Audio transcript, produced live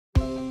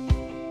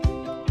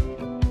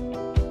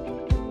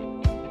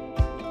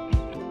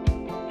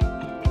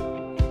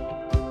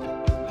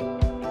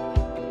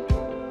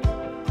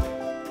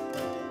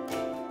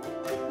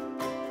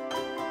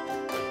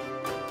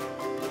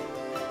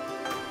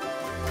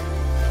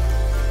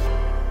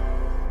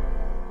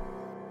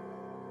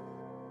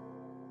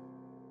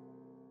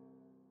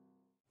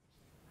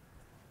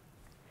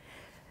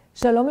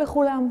שלום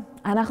לכולם,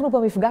 אנחנו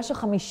במפגש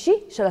החמישי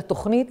של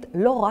התוכנית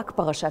לא רק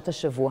פרשת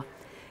השבוע.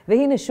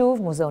 והנה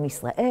שוב מוזיאון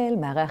ישראל,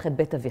 מארח את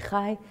בית אבי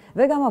חי,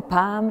 וגם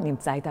הפעם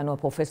נמצא איתנו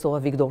הפרופסור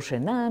אביגדור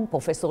שנאן,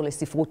 פרופסור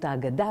לספרות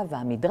האגדה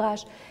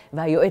והמדרש,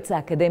 והיועץ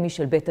האקדמי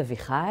של בית אבי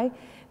חי,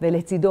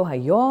 ולצידו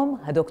היום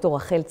הדוקטור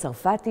רחל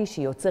צרפתי,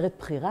 שהיא יוצרת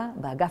בחירה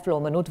באגף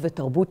לאומנות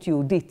ותרבות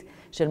יהודית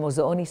של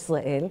מוזיאון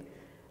ישראל.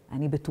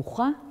 אני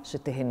בטוחה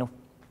שתהנו.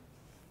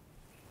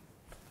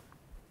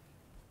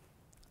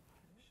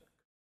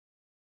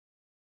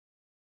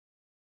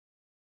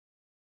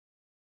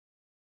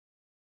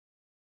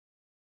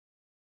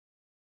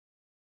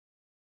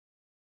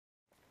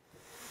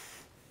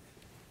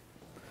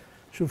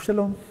 שוב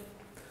שלום,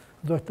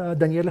 זו הייתה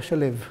דניאלה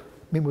שלו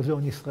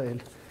ממוזיאון ישראל.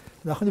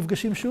 אנחנו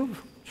נפגשים שוב,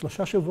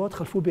 3 שבועות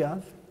חלפו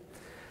ביאז.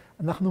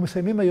 אנחנו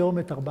מסיימים היום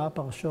את 4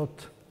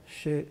 פרשות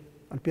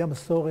שעל פי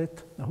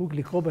המסורת נהוג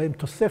לקרוא בהם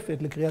תוספת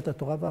לקריאת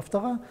התורה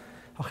וההפטרה,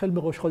 החל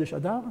מראש חודש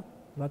אדר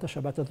ועד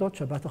השבת הזאת,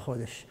 שבת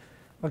החודש.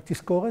 רק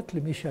תזכורת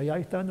למי שהיה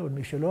איתנו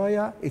ולמי שלא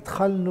היה,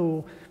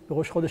 התחלנו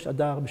בראש חודש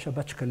אדר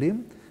בשבת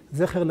שקלים,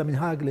 זכר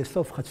למנהג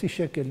לאסוף 0.5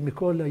 שקל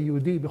מכל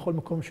היהודי בכל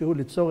מקום שהוא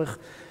לצורך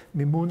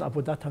מימון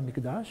עבודת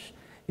המקדש.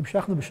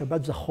 המשכנו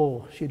בשבת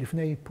זכור, שהיא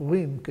לפני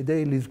פורים,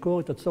 כדי לזכור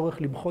את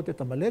הצורך למחות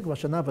את עמלק,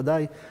 והשנה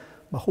ודאי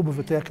מכרו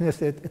בבתי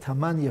הכנסת את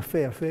המן יפה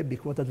יפה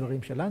בעקבות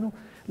הדברים שלנו.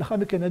 לאחר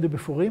מכן היינו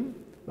בפורים,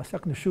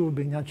 ועסקנו שוב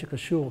בעניין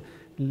שקשור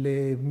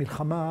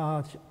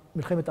למלחמת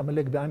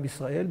עמלק בעם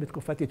ישראל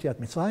בתקופת יציאת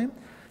מצרים.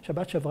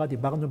 שבת שעברה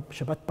דיברנו,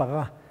 שבת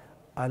פרה,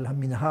 על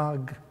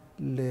המנהג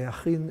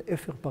להכין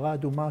אפר פרה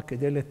אדומה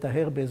כדי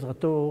לטהר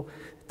בעזרתו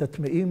את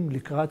הטמאים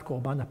לקראת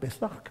קורבן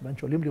הפסח, כיוון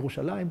שעולים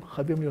לירושלים,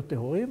 חייבים להיות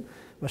טהורים.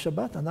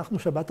 והשבת, אנחנו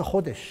שבת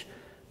החודש.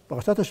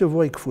 פרשת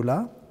השבוע היא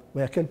כפולה,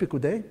 ויקל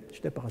פיקודי,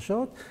 2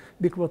 פרשות,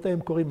 בעקבותיהם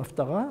קוראים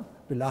הפטרה,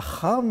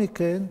 ולאחר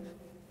מכן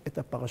את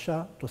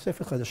הפרשה,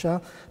 תוספת חדשה,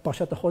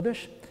 פרשת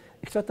החודש.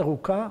 היא קצת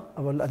ארוכה,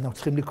 אבל אנחנו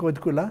צריכים לקרוא את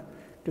כולה,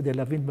 כדי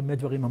להבין במה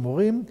דברים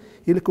אמורים.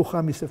 היא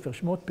לקוחה מספר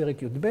שמות,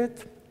 פרק י"ב,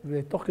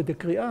 ותוך כדי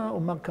קריאה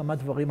אומר כמה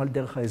דברים על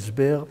דרך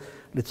ההסבר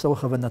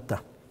לצורך הבנתה.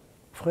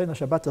 ובכן,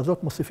 השבת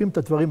הזאת מוסיפים את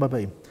הדברים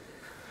הבאים.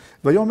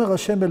 ויאמר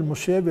השם אל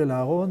משה ואל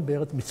אהרון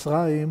בארץ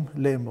מצרים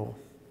לאמור.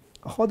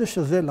 החודש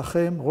הזה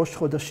לכם ראש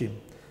חודשים,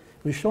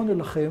 ראשון הוא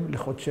לכם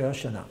לחודשי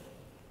השנה.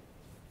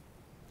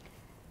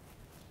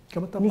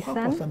 כמה אתה מוכר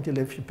פה, שמתי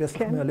לב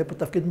שפסח מעלה פה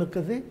תפקיד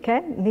מרכזי?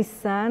 כן,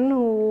 ניסן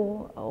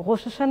הוא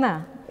ראש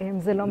השנה.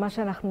 זה לא מה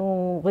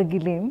שאנחנו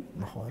רגילים.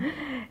 נכון.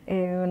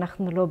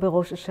 אנחנו לא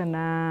בראש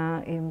השנה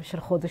של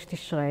חודש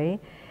תשרי.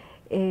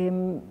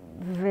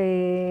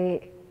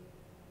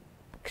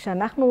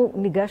 וכשאנחנו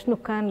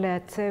ניגשנו כאן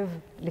לעצב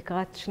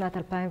לקראת שנת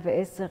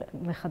 2010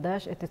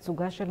 מחדש את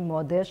תצוגה של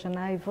מועדי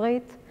השנה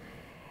העברית,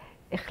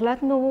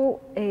 החלטנו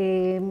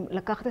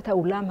לקחת את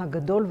האולם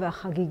הגדול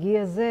והחגיגי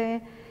הזה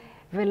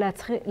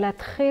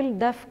ולהתחיל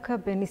דווקא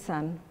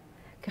בניסן,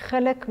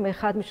 כחלק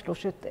מאחד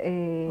משלושת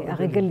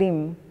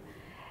הרגלים.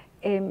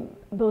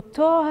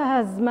 באותו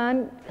הזמן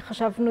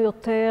חשבנו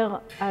יותר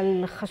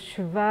על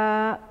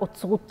חשיבה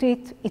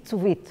אוצרותית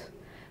עיצובית,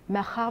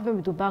 מאחר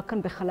ומדובר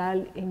כאן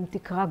בחלל עם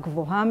תקרה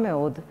גבוהה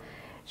מאוד,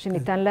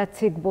 שניתן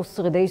להציג בו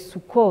שרידי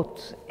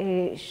סוכות,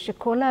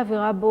 שכל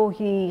האווירה בו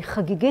היא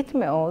חגיגית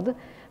מאוד.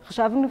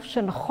 חשבנו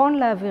שנכון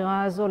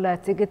לאווירה הזו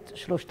להציג את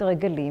 3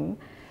 הרגלים,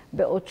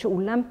 בעוד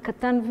שאולם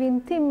קטן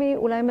ואינטימי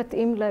אולי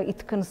מתאים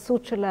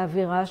להתכנסות של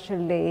האווירה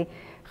של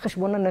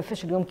חשבון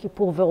הנפש של יום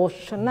כיפור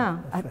וראש השנה,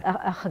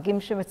 החגים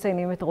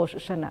שמציינים את ראש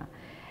השנה.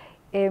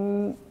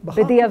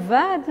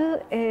 בדיעבד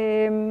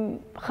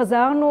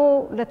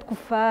חזרנו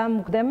לתקופה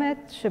מוקדמת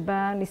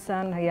שבה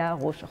ניסן היה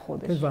ראש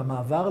החודש. כן,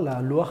 והמעבר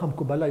ללוח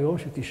המקובל היום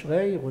של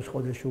תשרי, ראש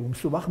חודש, הוא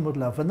מסובך מאוד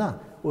להבנה.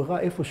 הוא הראה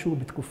איפשהו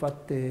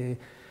בתקופת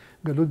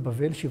גלות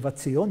בבל, שיבת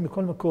ציון,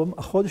 מכל מקום,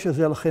 החודש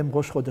הזה לכם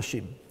ראש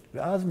חודשים.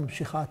 ואז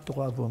ממשיכה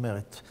התורה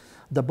ואומרת,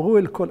 דברו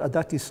אל כל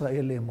עדת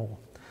ישראל לאמור.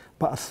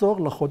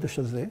 בעשור לחודש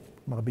הזה,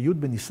 כלומר בי'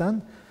 בניסן,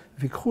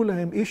 ויקחו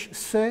להם איש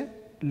שא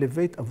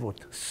לבית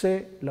אבות, שא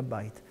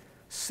לבית.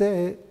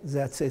 שא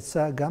זה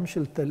הצאצא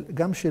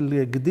גם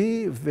של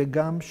גדי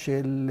וגם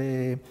של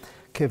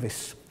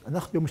כבש.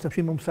 אנחנו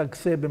משתמשים במושג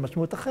שא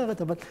במשמעות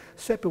אחרת, אבל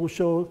שא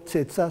פירושו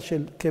צאצא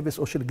של כבש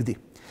או של גדי.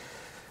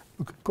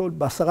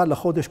 ב10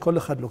 לחודש כל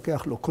אחד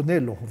לוקח לו, קונה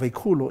לו,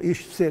 ויקחו לו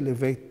איש שא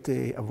לבית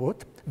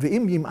אבות,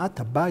 ואם ימעט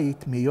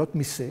הבית מהיות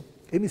משא,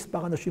 אם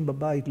מספר אנשים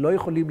בבית לא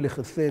יכולים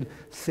לחסל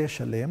שא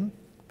שלם,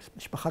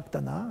 משפחה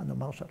קטנה,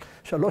 נאמר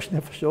 3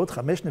 נפשות,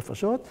 5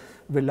 נפשות,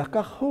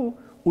 ולקח הוא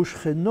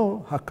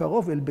ושכנו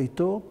הקרוב אל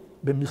ביתו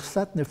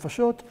במכסת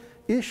נפשות,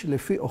 איש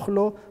לפי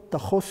אוכלו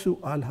תחוסו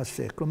על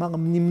השא. כלומר,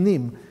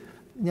 נמנים,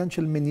 עניין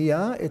של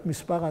מניעה, את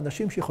מספר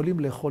האנשים שיכולים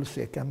לאכול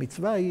שא, כי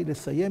המצווה היא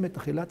לסיים את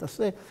אכילת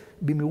השא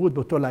במהירות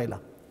באותו לילה.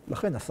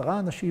 לכן 10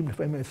 אנשים,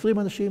 לפעמים 20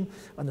 אנשים,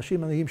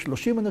 אנשים עניים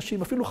 30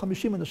 אנשים, אפילו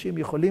 50 אנשים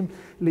יכולים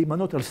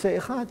להימנות על שא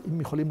אחד,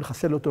 אם יכולים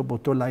לחסל אותו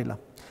באותו לילה.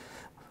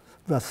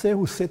 והשא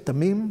הוא שא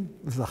תמים,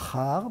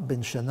 זכר,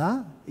 בן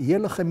שנה, יהיה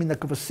לכם מן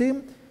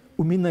הכבשים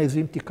ומן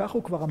העזים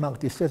תיקחו, כבר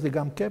אמרתי, שא זה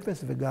גם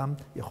כבש וגם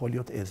יכול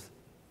להיות עז.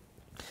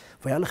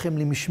 והיה לכם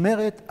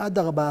למשמרת עד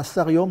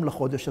 14 יום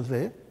לחודש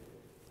הזה,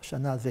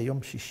 השנה זה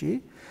יום שישי,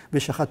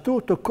 ושחטו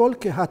אותו כל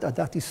קהת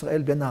עדת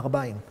ישראל בין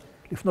הארבעים.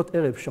 לפנות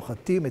ערב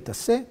שוחטים את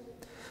השה,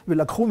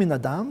 ולקחו מן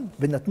הדם,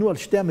 ונתנו על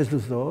שתי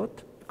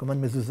המזוזות,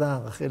 כמובן מזוזה,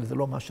 רחל, זה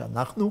לא מה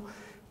שאנחנו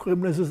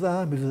קוראים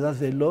מזוזה, מזוזה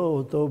זה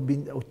לא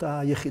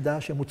אותה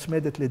יחידה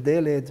שמוצמדת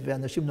לדלת,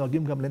 ואנשים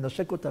נוהגים גם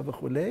לנשק אותה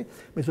וכו'.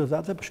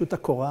 מזוזה זה פשוט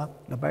הקורה,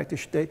 לבית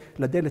יש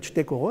לדלת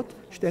שתי קורות,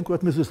 שתיהן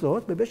קורות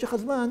מזוזות. במשך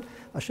הזמן,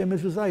 השם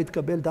מזוזה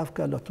התקבל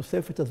דווקא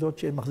לתוספת הזאת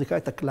שמחזיקה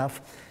את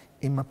הקלף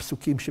עם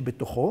הפסוקים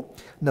שבתוכו.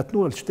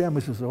 נתנו על שתי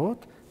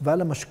המזוזות,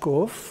 ועל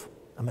המשקוף,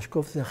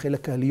 המשקוף זה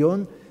החלק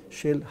העליון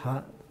של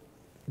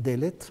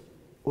הדלת,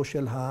 או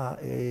של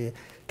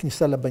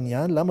הכניסה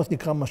לבניין. למה זה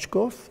נקרא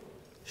משקוף?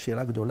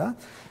 שאלה גדולה.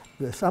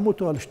 ושמו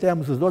אותו על שתי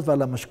המזוזות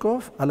ועל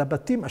המשקוף, על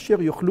הבתים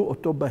אשר יאכלו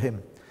אותו בהם.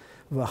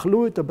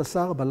 ואכלו את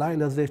הבשר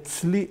בלילה הזה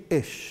צלי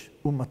אש,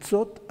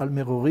 ומצות על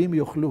מרורים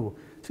יאכלו.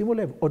 שימו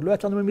לב, עוד לא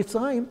יצאנו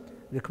ממצרים,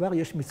 וכבר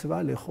יש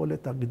מצווה לאכול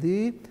את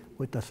הגדי,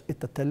 או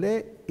את הטלה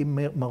עם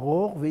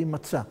מרור ועם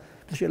מצה.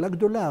 זו שאלה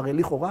גדולה, הרי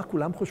לכאורה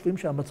כולם חושבים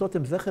שהמצות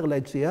הם זכר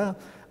ליציאה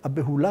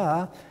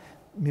הבהולה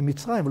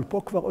ממצרים, אבל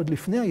פה כבר עוד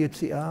לפני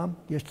היציאה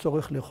יש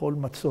צורך לאכול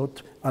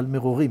מצות על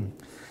מרורים.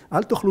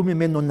 אל תאכלו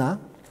ממנו נע,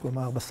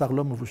 כלומר בשר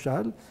לא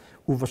מבושל,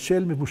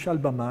 ובשל מבושל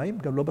במים,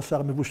 גם לא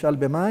בשר מבושל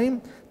במים,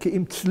 כי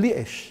אם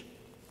צלי אש,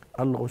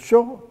 על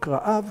ראשו,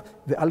 קרעיו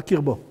ועל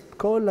קרבו.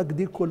 כל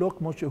הגדי כולו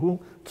כמו שהוא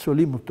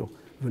צולים אותו,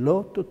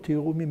 ולא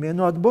תותירו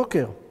ממנו עד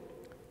בוקר.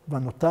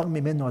 ונותר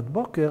ממנו עד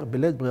בוקר,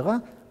 בלית ברירה,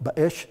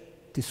 באש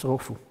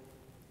תשרופו.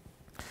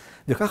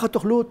 וככה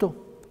תאכלו אותו,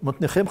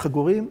 מותניכם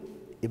חגורים,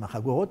 עם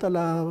החגורות על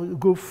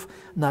הגוף,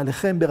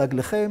 נעליכם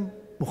ברגליכם,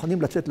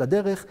 מוכנים לצאת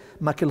לדרך,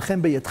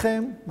 מקלכם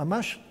בידכם,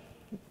 ממש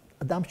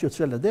אדם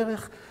שיוצא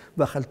לדרך,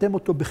 ואכלתם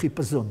אותו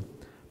בחיפזון.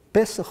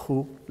 פסח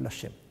הוא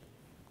לשם.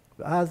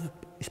 ואז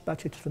משפט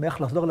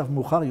שתשמח לחזור אליו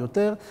מאוחר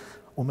יותר,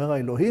 אומר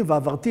האלוהים,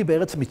 ועברתי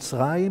בארץ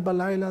מצרים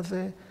בלילה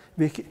הזה,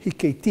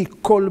 והכיתי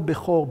כל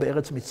בכור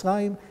בארץ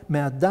מצרים,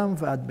 מאדם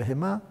ועד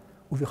בהמה,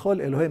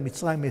 ובכל אלוהי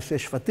מצרים מעשה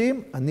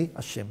שפטים, אני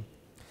השם.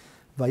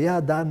 והיה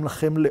הדם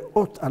לכם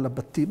לאות על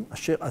הבתים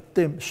אשר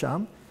אתם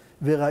שם,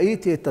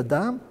 וראיתי את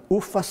הדם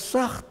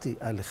ופסחתי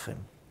עליכם.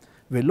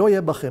 ולא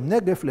יהיה בכם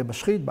נגף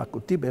למשחית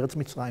בהכותי בארץ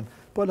מצרים.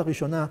 פה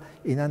לראשונה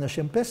עניין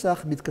השם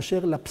פסח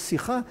מתקשר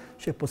לפסיחה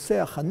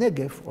שפוסח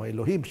הנגף, או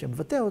האלוהים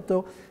שמבטא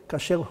אותו,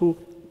 כאשר הוא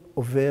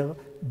עובר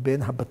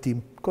בין הבתים.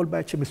 כל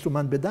בית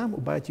שמסומן בדם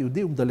הוא בית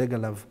יהודי ומדלג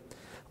עליו.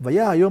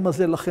 והיה היום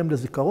הזה לכם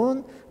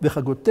לזיכרון,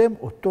 וחגותם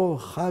אותו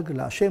חג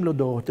להשם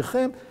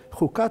לדורותיכם,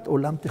 חוקת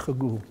עולם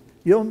תחגוהו.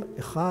 יום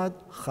אחד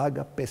חג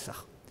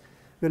הפסח.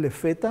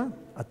 ולפתע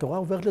התורה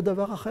עוברת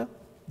לדבר אחר.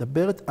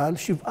 מדברת על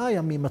 7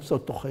 ימים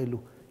מצות תאכלו,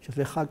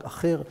 שזה חג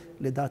אחר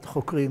לדעת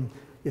חוקרים.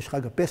 יש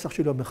חג הפסח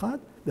של יום אחד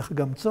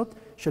וחג המצות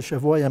של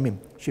שבוע ימים.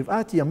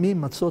 7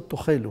 ימים מצות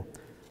תאכלו.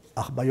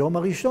 אך ביום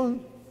הראשון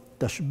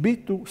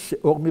תשביתו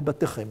שאור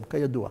מבתיכם,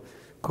 כידוע.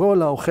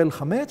 כל האוכל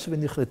חמץ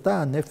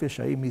ונכרתה הנפש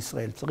ההיא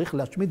מישראל. צריך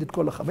להשמיד את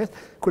כל החמץ.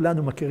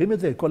 כולנו מכירים את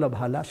זה, כל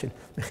הבהלה של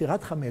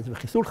מכירת חמץ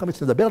וחיסול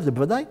חמץ. נדבר על זה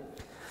בוודאי.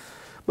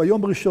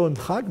 ביום ראשון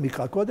חג,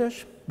 מקרא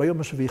קודש, ביום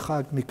השביעי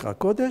חג, מקרא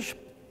קודש,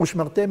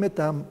 ושמרתם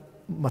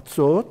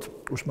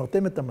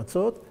את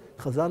המצות,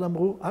 חז"ל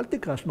אמרו, אל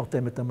תקרא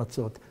שמרתם את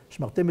המצות,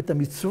 שמרתם את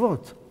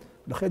המצוות.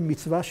 לכן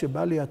מצווה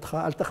שבאה לידך,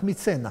 אל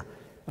תחמיצנה.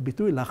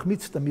 הביטוי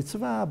להחמיץ את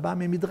המצווה בא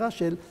ממדרש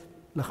של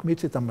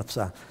להחמיץ את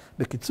המצה.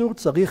 בקיצור,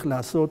 צריך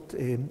לעשות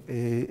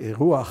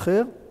אירוע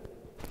אחר.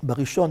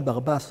 בראשון,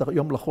 ב-14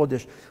 יום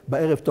לחודש,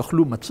 בערב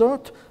תאכלו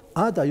מצות,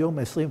 עד היום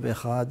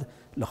ה-21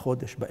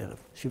 לחודש בערב.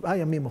 7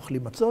 ימים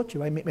אוכלים מצות,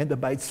 7 ימים אין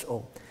בבית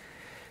צעור.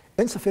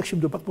 אין ספק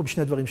שמדובר פה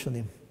בשני דברים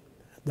שונים.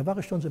 דבר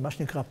ראשון זה מה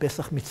שנקרא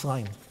פסח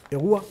מצרים.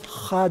 אירוע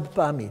חד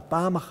פעמי,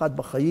 פעם אחת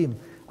בחיים,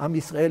 עם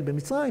ישראל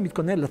במצרים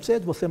מתכונן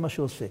לצאת ועושה מה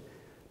שעושה.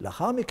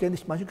 לאחר מכן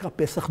יש מה שנקרא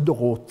פסח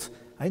דורות.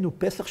 היינו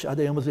פסח שעד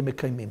היום הזה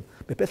מקיימים.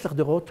 בפסח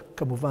דורות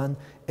כמובן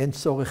אין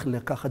צורך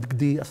לקחת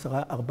גדי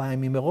 4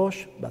 ימים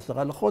מראש,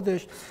 ב10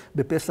 לחודש.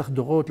 בפסח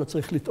דורות לא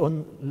צריך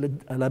לטעון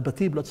על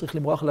הבתים, לא צריך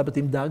למרוח על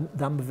הבתים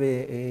דם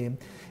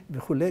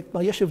וכו'.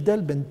 כלומר, יש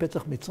הבדל בין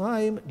פסח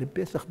מצרים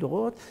לפסח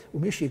דורות,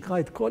 ומי שיקרא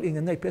את כל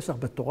ענייני פסח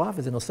בתורה,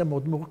 וזה נושא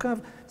מאוד מורכב,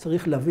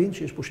 צריך להבין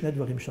שיש פה שני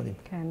דברים שונים.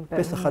 כן,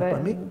 פסח חד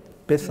פעמי,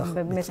 פסח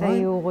מצרים. באמת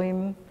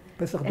האיורים,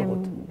 פסח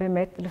דורות.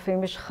 באמת,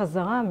 לפעמים יש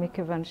חזרה,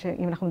 מכיוון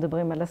שאם אנחנו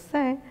מדברים על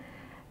עשה,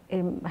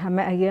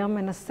 המאייר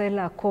מנסה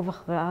לעקוב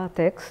אחרי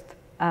הטקסט,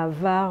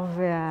 העבר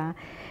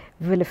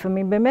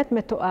ולפעמים באמת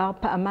מתואר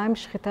פעמיים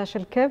שחיטה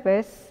של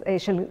כבש,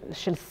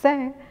 של שא,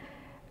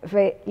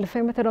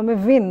 ולפעמים אתה לא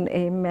מבין,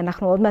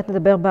 אנחנו עוד מעט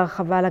נדבר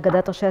בהרחבה על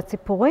אגדת ראשי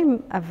הציפורים,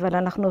 אבל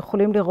אנחנו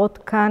יכולים לראות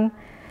כאן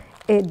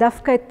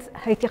דווקא את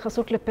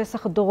ההתייחסות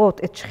לפסח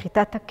דורות, את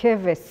שחיטת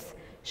הכבש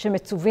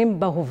שמצווים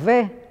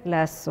בהווה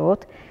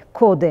לעשות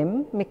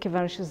קודם,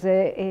 מכיוון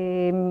שזה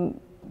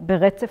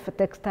ברצף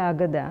הטקסט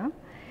האגדה,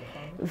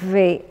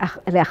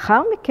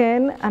 ולאחר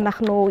מכן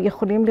אנחנו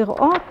יכולים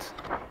לראות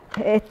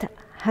את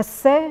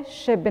השא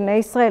שבני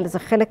ישראל, זה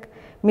חלק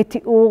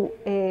מתיאור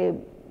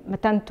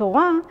מתן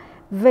תורה,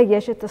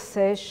 ויש את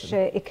עשה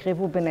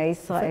שהקריבו בני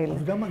ישראל.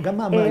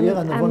 גם המאייר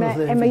הנבון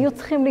הזה... הם היו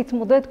צריכים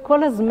להתמודד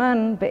כל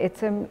הזמן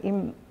בעצם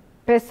עם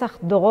פסח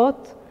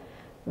דורות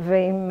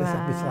ועם פסח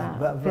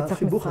מצרים.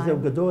 והסיבוך הזה הוא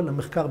גדול,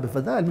 המחקר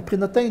בוודאי,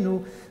 מבחינתנו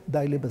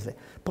די לי בזה.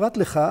 פרט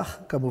לכך,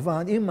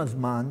 כמובן, עם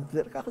הזמן,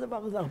 זה לקח דבר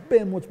הזה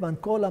הרבה מאוד זמן,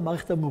 כל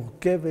המערכת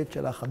המורכבת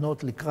של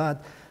ההכנות לקראת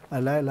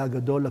הלילה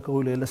הגדול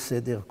הקרוי ליל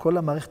הסדר, כל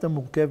המערכת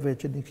המורכבת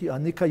של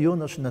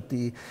הניקיון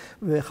השנתי,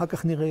 ואחר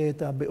כך נראה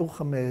את הביאור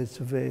חמץ,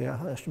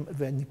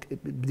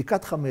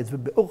 ובדיקת חמץ,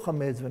 וביאור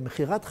חמץ,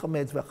 ומכירת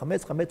חמץ,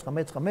 והחמץ, חמץ,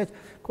 חמץ, חמץ,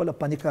 כל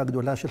הפאניקה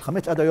הגדולה של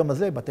חמץ עד היום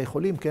הזה, בתי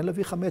חולים, כן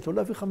להביא חמץ או לא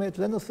להביא חמץ,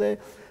 זה נושא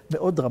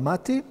מאוד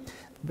דרמטי.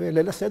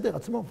 וליל הסדר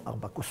עצמו,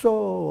 4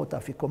 כוסות,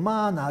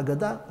 האפיקומן,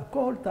 ההגדה,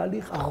 הכל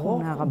תהליך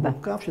ארוך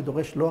ומורכב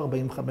שדורש לא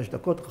 45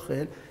 דקות,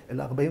 רחל,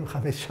 אלא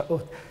 45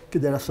 שעות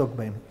כדי לעסוק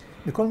בהם.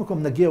 מכל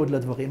מקום נגיע עוד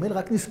לדברים, אלא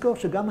רק נזכור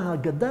שגם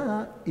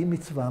ההגדה היא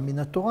מצווה מן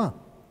התורה.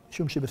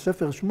 משום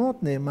שבספר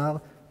שמות נאמר,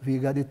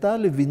 והגדת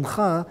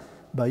לבנך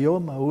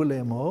ביום ההוא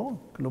לאמור,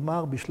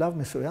 כלומר בשלב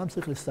מסוים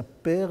צריך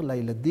לספר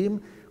לילדים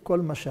כל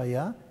מה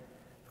שהיה,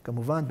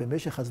 וכמובן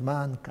במשך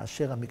הזמן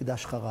כאשר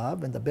המקדש חרב,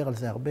 ונדבר על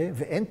זה הרבה,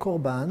 ואין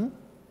קורבן,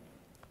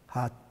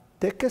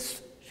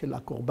 הטקס של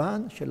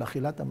הקורבן, של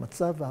אכילת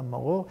המצה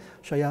והמרור,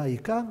 שהיה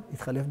העיקר,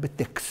 התחלף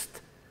בטקסט.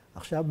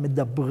 עכשיו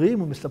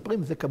מדברים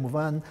ומספרים, זה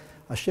כמובן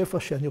השפע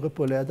שאני רואה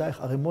פה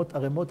לידייך, ערימות,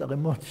 ערימות,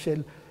 ערימות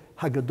של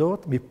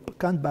הגדות,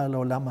 מכאן בא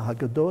לעולם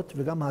ההגדות,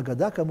 וגם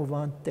ההגדה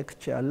כמובן,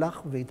 טקסט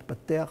שהלך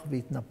והתפתח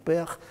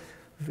והתנפח,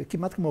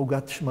 וכמעט כמו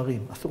עוגת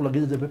שמרים. אסור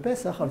להגיד את זה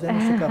בפסח, אבל זה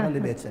מה שקרה לי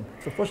בעצם.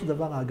 בסופו של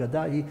דבר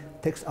ההגדה היא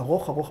טקסט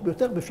ארוך, ארוך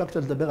ביותר, ואפשר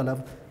קצת לדבר עליו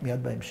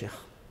מיד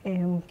בהמשך.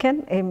 כן,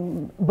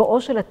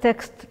 בואו של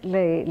הטקסט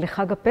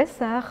לחג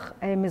הפסח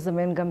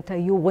מזמן גם את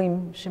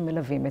האיורים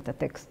שמלווים את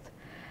הטקסט.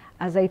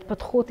 אז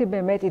ההתפתחות היא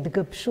באמת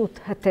התגבשות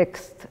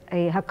הטקסט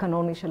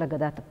הקנוני של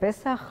הגדת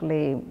הפסח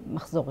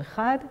למחזור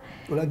אחד.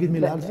 אולי להגיד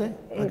מילה על זה?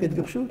 רק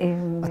התגבשות?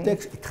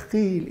 הטקסט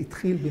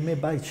התחיל בימי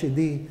בית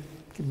שני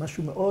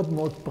כמשהו מאוד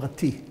מאוד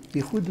פרטי,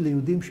 בייחוד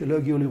ליהודים שלא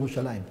הגיעו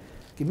לירושלים.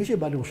 כי מי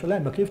שבא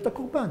לירושלים מקריב את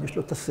הקורבן, יש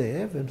לו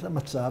תסה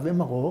ומצה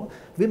ומרור,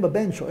 ואם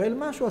הבן שואל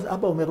משהו, אז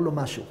אבא אומר לו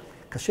משהו.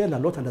 קשה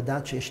לעלות על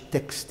הדעת שיש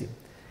טקסטים.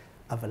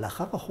 אבל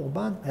לאחר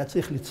החורבן היה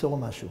צריך ליצור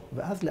משהו.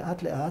 ואז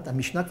לאט לאט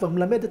המשנה כבר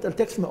מלמדת על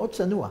טקסט מאוד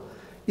צנוע.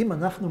 אם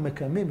אנחנו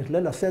מקיימים את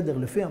ליל הסדר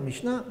לפי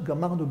המשנה,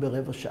 גמרנו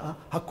ברבע שעה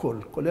הכל,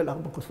 כולל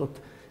 4 כוסות.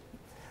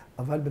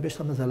 אבל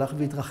במשך הזמן זה הלך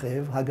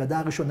והתרחב. ההגדה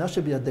הראשונה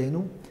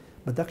שבידינו,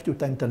 בדקתי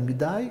אותה עם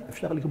תלמידיי,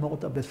 אפשר לגמור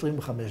אותה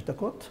ב-25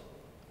 דקות.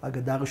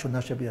 ההגדה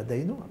הראשונה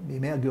שבידינו,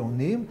 בימי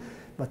הגאונים,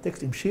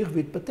 והטקסט המשיך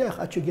והתפתח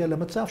עד שהגיע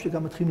למצב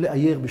שגם מתחילים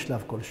לאייר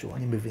בשלב כלשהו,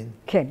 אני מבין.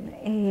 כן,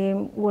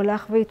 הוא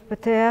הלך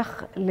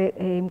והתפתח,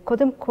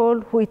 קודם כל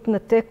הוא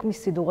התנתק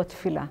מסידור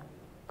התפילה.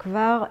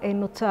 כבר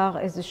נוצר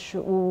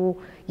איזושהי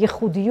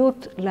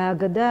ייחודיות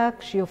להגדה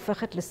כשהיא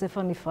הופכת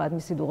לספר נפרד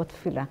מסידור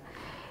התפילה.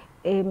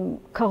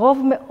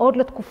 קרוב מאוד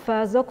לתקופה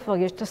הזו כבר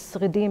יש את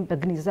השרידים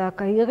בגניזה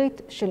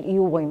הקהירית של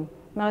איורים.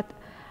 זאת אומרת,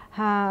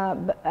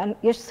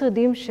 יש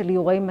שרידים של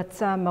איורי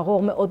מצה,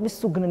 מרור מאוד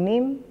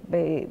מסוגננים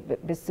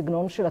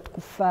בסגנון של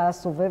התקופה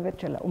הסובבת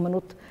של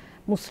האומנות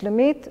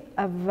מוסלמית,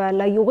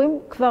 אבל האיורים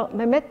כבר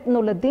באמת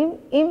נולדים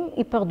עם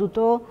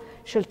היפרדותו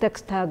של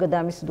טקסט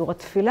ההגדה מסידור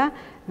התפילה,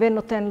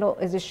 ונותן לו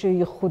איזושהי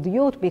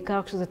ייחודיות,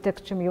 בעיקר כשזה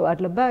טקסט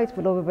שמיועד לבית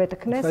ולא בבית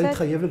הכנסת. אפשר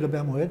להתחייב לגבי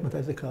המועד?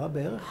 מתי זה קרה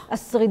בערך?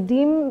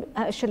 השרידים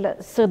של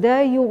שרידי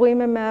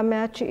האיורים הם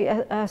מהמאה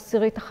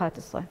העשירית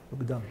 11.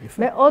 מוקדם,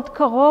 יפה. מאוד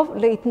קרוב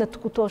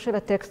להתנתקותו של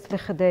הטקסט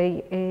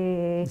לכדי...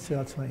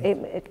 יצירה עצמאית.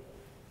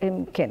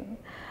 כן.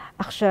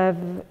 עכשיו,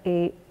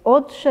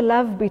 עוד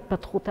שלב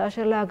בהתפתחותה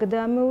של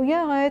ההגדה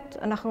המאוירת,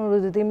 אנחנו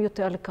נודדים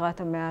יותר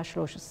לקראת המאה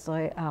ה-13,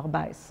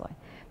 ה-14.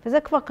 וזה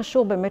כבר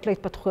קשור באמת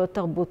להתפתחויות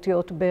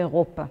תרבותיות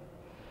באירופה.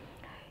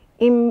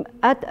 אם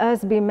עד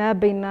אז בימי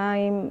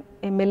הביניים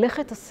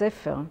מלאכת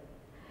הספר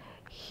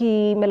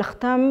היא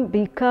מלאכתם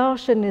בעיקר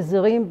של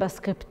נזירים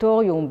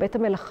בסקריפטוריום, בית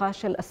המלאכה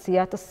של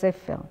עשיית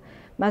הספר.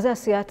 מה זה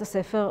עשיית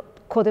הספר?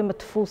 קודם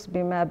הדפוס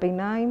בימי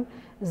הביניים,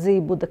 זה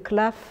עיבוד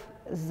הקלף,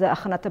 זה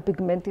הכנת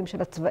הפיגמנטים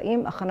של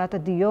הצבעים, הכנת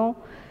הדיו,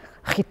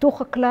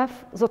 חיתוך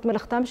הקלף, זאת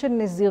מלאכתם של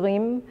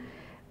נזירים,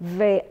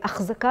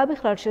 והחזקה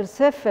בכלל של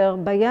ספר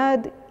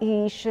ביד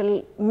היא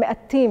של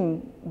מעטים,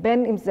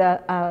 בין אם זה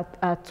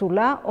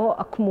האצולה או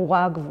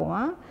הכמורה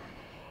הגבוהה.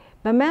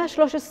 במאה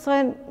ה-13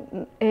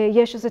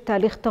 יש איזה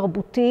תהליך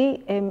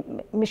תרבותי,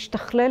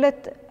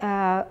 משתכללת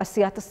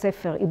עשיית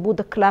הספר, עיבוד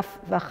הקלף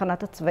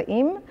והכנת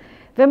הצבעים,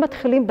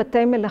 ומתחילים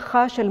בתי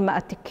מלאכה של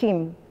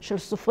מעתיקים, של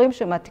סופרים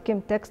שמעתיקים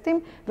טקסטים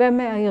והם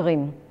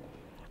מאיירים.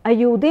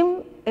 היהודים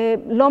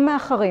לא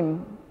מאחרים.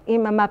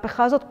 אם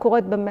המהפכה הזאת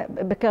קורית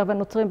בקרב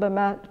הנוצרים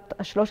במאה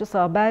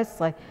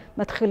ה-13-14,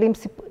 מתחילים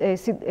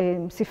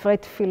ספרי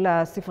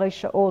תפילה, ספרי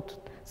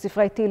שעות,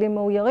 ספרי תהילים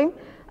מאוירים,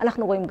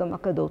 אנחנו רואים גם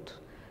אגדות.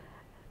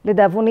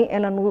 לדאבוני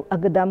אין לנו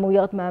אגדה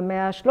מאוירת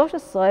מהמאה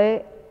ה-13,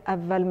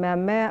 אבל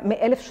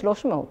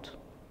מ-1300.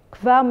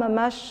 כבר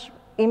ממש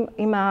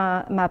עם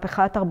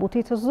המהפכה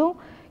התרבותית הזו,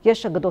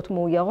 יש אגדות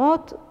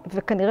מאוירות,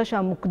 וכנראה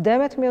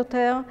שהמוקדמת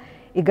מיותר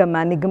היא גם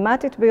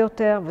האניגמטית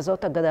ביותר,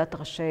 וזאת אגדת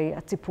ראשי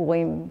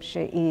הציפורים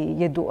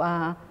שהיא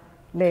ידועה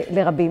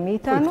לרבים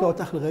מאיתנו. אני אקרא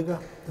אותך לרגע,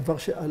 דבר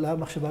שעלה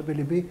מחשבה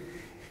בליבי.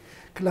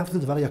 קלף זה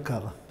דבר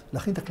יקר.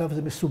 להכין את הקלף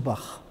זה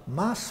מסובך.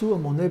 מה עשו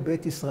המוני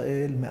בית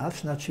ישראל מאז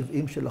שנת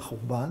 70 של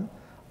החורבן,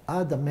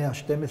 עד המאה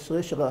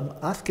ה-12,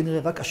 שאז כנראה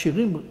רק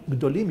עשירים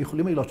גדולים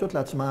יכולים להרשות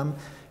לעצמם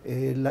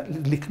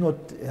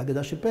לקנות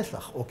הגדה של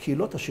פסח, או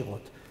קהילות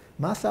עשירות.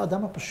 מה עשה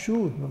האדם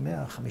הפשוט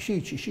במאה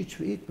החמישית, שישית,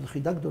 שביעית,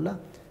 בחידה גדולה?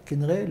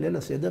 כנראה ליל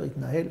הסדר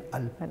התנהל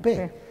על פה.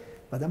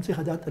 ואדם צריך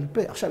לדעת על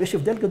פה. עכשיו, יש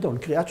הבדל גדול.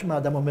 קריאת שמע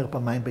האדם אומר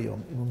פעמיים ביום,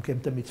 אם הוא מקיים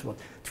את המצוות.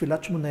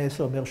 תפילת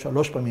 18 אומר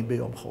 3 פעמים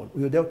ביום חול.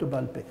 הוא יודע אותו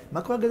בעל פה.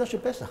 מה קורה הגדה של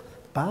פסח?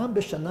 פעם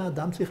בשנה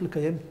אדם צריך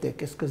לקיים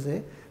טקס כזה,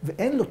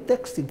 ואין לו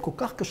טקסטים. כל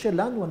כך קשה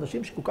לנו,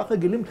 אנשים שכל כך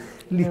רגילים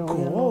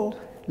לקרוא,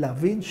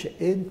 להבין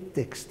שאין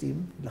טקסטים.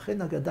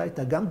 לכן ההגדה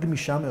הייתה גם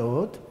גמישה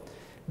מאוד,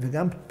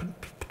 וגם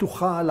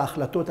פתוחה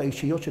להחלטות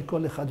האישיות של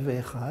כל אחד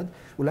ואחד.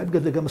 אולי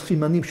בגלל זה גם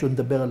סימנים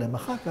שנדבר עליהם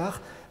אחר כך,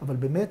 אבל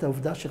באמת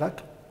העובדה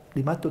שרק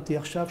לימדת אותי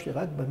עכשיו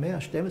שרק במאה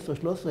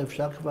ה-12-13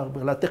 אפשר כבר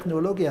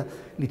לטכנולוגיה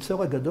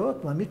ליצור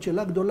אגדות, מעמיד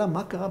שאלה גדולה,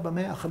 מה קרה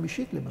במאה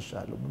החמישית למשל,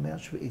 או במאה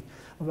השביעית.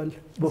 אבל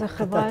בוא, זו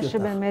חברה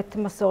שבאמת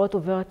מסורת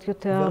עוברת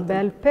יותר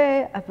בעל פה,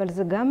 אבל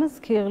זה גם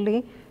מזכיר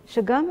לי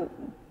שגם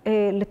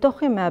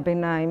לתוך ימי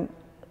הביניים,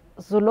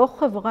 זו לא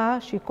חברה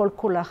שהיא כל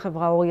כולה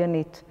חברה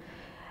אוריינית.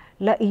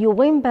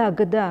 לאיורים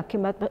בהגדה,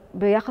 כמעט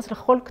ביחס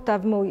לכל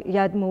כתב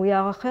יד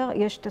מאויר אחר,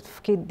 יש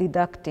תפקיד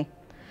דידקטי.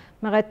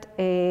 זאת אומרת,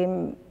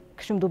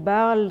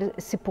 כשמדובר על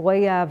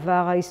סיפורי העבר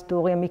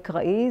ההיסטורי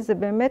המקראי, זה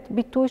באמת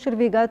ביטוי של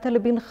והגדת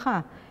לבנך.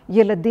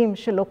 ילדים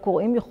שלא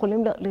קוראים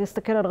יכולים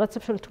להסתכל על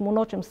רצף של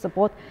תמונות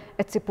שמספרות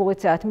את סיפור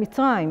יציאת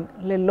מצרים,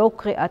 ללא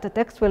קריאת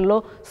הטקסט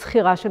וללא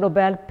זכירה שלו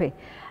בעל פה.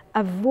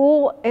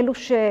 עבור אלו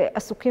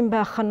שעסוקים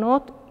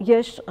בהכנות,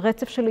 יש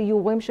רצף של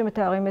איורים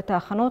שמתארים את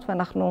ההכנות,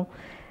 ואנחנו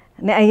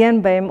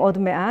נעיין בהם עוד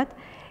מעט.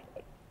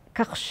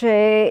 כך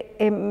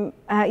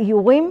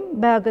שהאיורים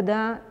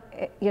בהגדה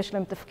יש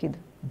להם תפקיד.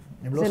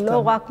 זה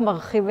לא רק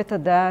מרחיב את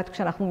הדעת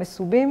כשאנחנו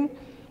מסובים,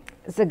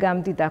 זה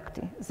גם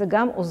דידקטי. זה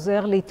גם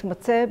עוזר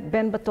להתמצא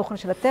בין בתוכן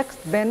של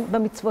הטקסט, בין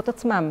במצוות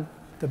עצמם.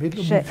 תמיד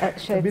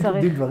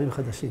לומדים דברים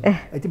חדשים.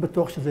 הייתי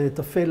בטוח שזה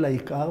תפל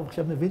לעיקר,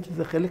 ועכשיו מבין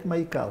שזה חלק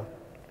מהעיקר.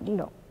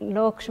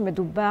 לא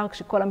כשמדובר,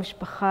 כשכל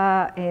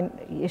המשפחה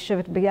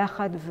יושבת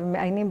ביחד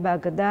ומעיינים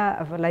בהגדה,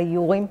 אבל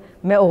האיורים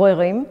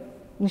מעוררים.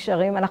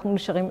 אנחנו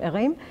נשארים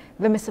ערים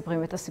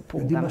ומספרים את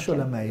הסיפור. יודעים משהו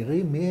על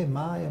המאיירים? מי הם?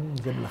 מה הם?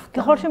 זה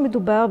מלאכתם? ככל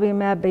שמדובר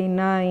בימי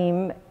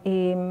הביניים,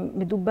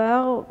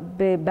 מדובר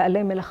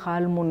בבעלי מלאכה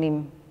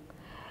אלמונים.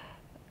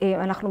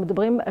 אנחנו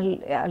מדברים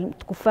על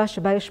תקופה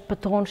שבה יש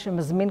פטרון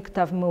שמזמין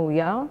כתב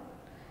מאויר,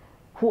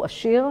 הוא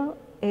עשיר.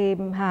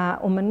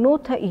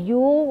 האומנות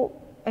האיור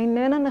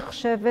איננה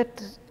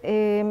נחשבת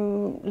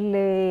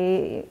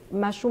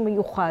למשהו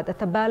מיוחד,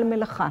 אתה בעל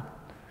מלאכה.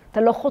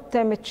 אתה לא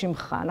חותם את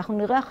שמך, אנחנו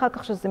נראה אחר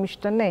כך שזה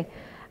משתנה,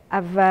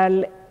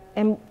 אבל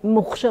הם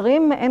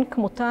מוכשרים מאין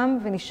כמותם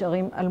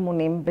ונשארים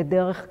אלמונים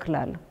בדרך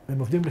כלל. הם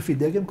עובדים לפי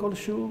דגם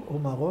כלשהו או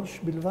מהראש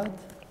בלבד?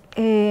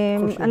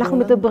 אנחנו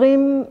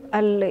מדברים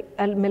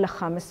על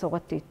מלאכה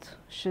מסורתית,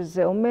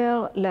 שזה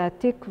אומר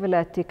להעתיק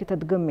ולהעתיק את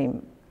הדגמים.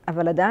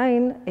 אבל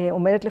עדיין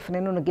עומדת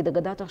לפנינו, נגיד,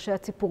 אגדת ראשי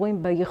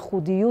הציפורים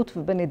בייחודיות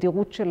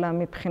ובנדירות שלה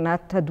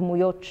מבחינת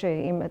הדמויות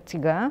שהיא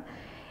מציגה.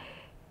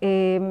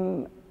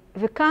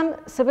 וכאן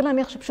סביר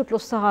להניח שפשוט לא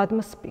שרד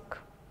מספיק.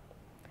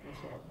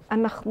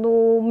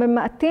 אנחנו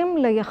ממעטים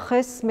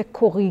לייחס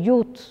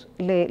מקוריות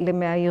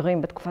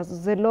למאיירים בתקופה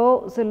הזו.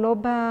 זה לא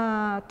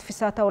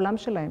בתפיסת העולם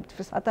שלהם.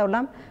 תפיסת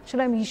העולם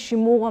שלהם היא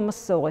שימור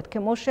המסורת.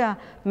 כמו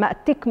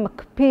שהמעתיק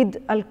מקפיד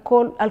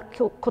על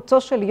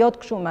קוצו של יוד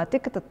כשהוא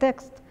מעתיק את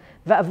הטקסט,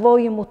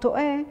 ואבוי אם הוא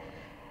טועה,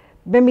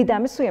 במידה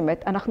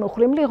מסוימת אנחנו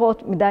יכולים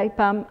לראות מדי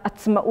פעם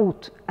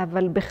עצמאות,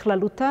 אבל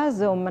בכללותה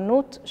זו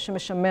אומנות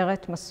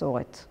שמשמרת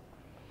מסורת.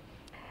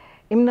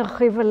 אם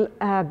נרחיב על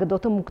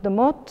האגדות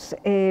המוקדמות,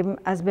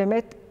 אז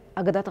באמת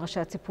אגדת ראשי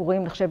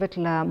הציפורים נחשבת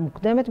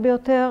למוקדמת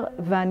ביותר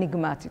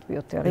והאניגמטית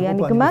ביותר. היא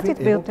האניגמטית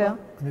ביותר.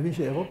 אני מבין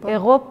שאירופה?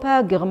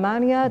 אירופה,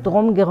 גרמניה,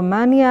 דרום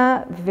גרמניה,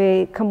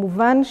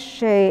 וכמובן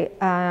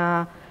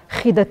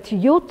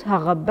שהחידתיות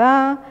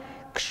הרבה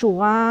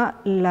קשורה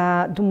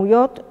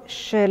לדמויות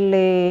של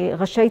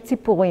ראשי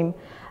ציפורים.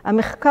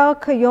 המחקר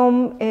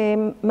כיום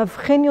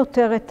מבחין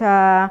יותר את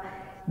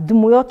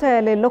הדמויות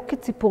האלה לא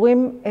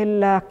כציפורים,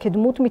 אלא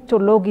כדמות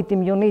מיתולוגית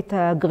דמיונית,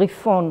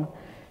 הגריפון,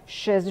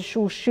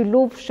 שאיזשהו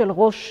שילוב של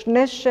ראש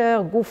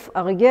נשר, גוף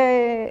אריה,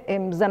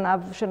 זנב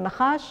של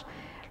נחש.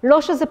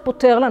 לא שזה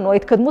פותר לנו,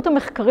 ההתקדמות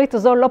המחקרית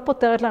הזו לא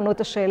פותרת לנו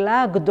את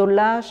השאלה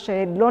הגדולה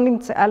שלא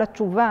נמצאה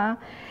לתשובה,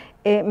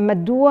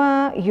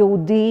 מדוע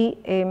יהודי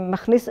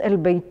מכניס אל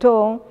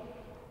ביתו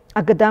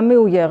אגדה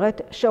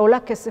מאוירת שעולה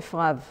כסף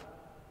רב.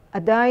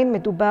 עדיין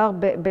מדובר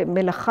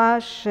במלאכה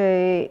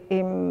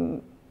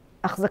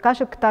שהחזקה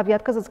של כתב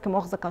יד כזה זה כמו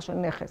החזקה של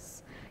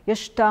נכס.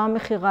 יש שטר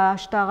מחירה,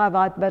 שטר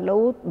העברת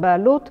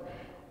בעלות,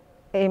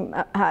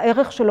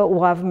 הערך שלו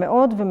הוא רב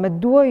מאוד,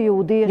 ומדוע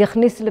יהודי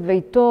יכניס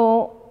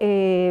לביתו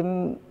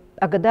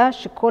אגדה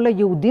שכל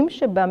היהודים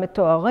שבה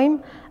מתוארים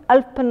על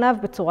פניו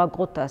בצורה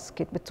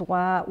גרוטסקית,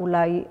 בצורה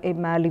אולי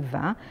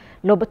מעליבה.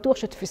 לא בטוח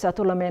שתפיסת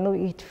עולמנו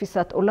היא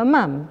תפיסת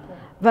עולמם,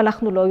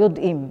 ואנחנו לא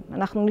יודעים.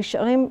 אנחנו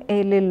נשארים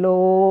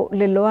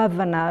ללא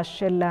הבנה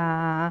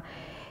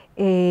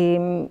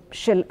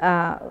של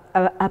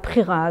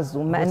הבחירה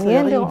הזו.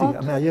 מעניין לראות...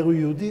 המאייר הוא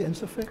יהודי, אין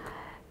ספק?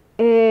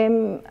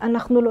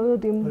 אנחנו לא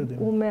יודעים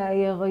הוא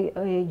מאייר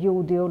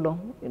יהודי או לא.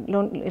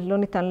 לא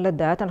ניתן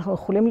לדעת. אנחנו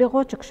יכולים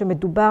לראות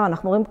שכשמדובר,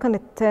 אנחנו רואים כאן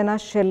את תנא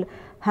של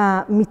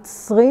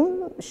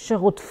המצרים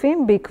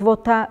שרודפים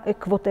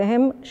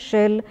בעקבותיהם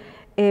של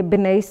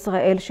בני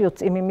ישראל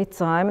שיוצאים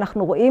ממצרים.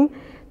 אנחנו רואים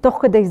תוך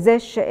כדי זה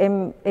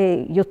שהם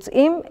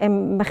יוצאים,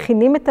 הם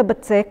מכינים את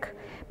הבצק,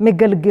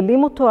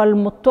 מגלגלים אותו על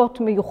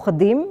מוטות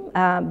מיוחדים,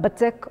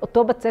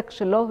 אותו בצק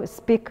שלא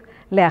הספיק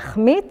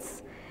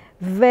להחמיץ,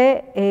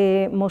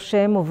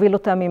 ומשה מוביל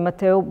אותם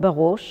ממטהו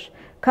בראש.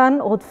 כאן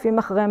רודפים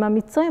אחריהם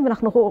המצרים,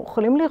 ואנחנו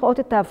יכולים לראות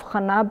את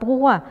ההבחנה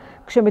הברורה.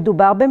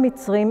 כשמדובר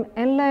במצרים,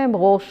 אין להם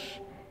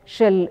ראש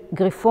של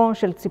גריפון,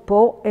 של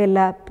ציפור,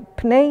 אלא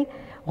פני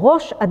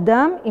ראש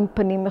אדם עם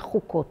פנים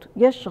מחוקות.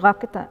 יש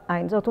רק את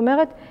העין. זאת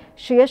אומרת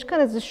שיש כאן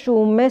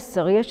איזשהו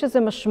מסר, יש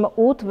איזו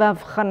משמעות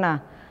והבחנה.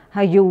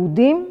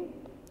 היהודים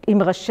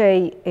עם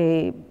ראשי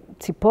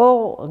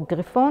ציפור,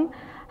 גריפון,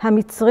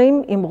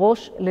 המצרים עם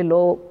ראש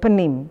ללא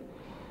פנים.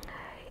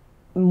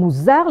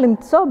 מוזר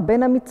למצוא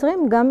בין המצרים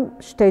גם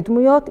שתי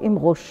דמויות עם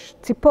ראש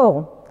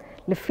ציפור.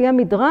 לפי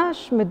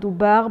המדרש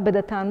מדובר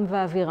בדתן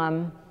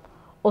ואבירם.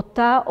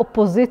 אותה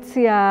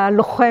אופוזיציה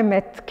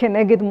לוחמת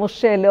כנגד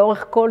משה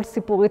לאורך כל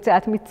סיפור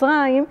יציאת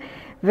מצרים,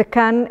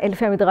 וכאן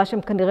לפי המדרש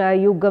הם כנראה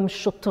היו גם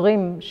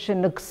שוטרים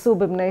שנגסו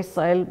בבני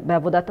ישראל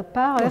בעבודת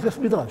הפרך. יש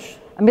מדרש.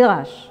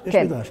 המדרש, יש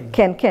כן, מדרש.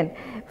 כן, כן.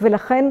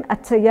 ולכן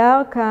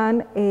הצייר כאן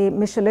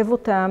משלב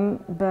אותם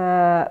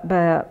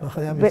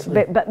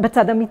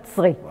בצד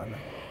המצרי.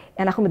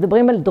 אנחנו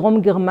מדברים על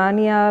דרום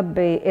גרמניה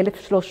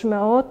ב-1300,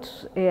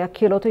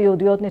 הקהילות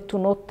היהודיות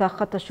נתונות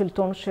תחת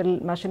השלטון של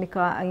מה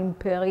שנקרא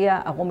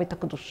האימפריה הרומית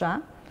הקדושה,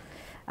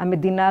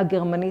 המדינה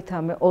הגרמנית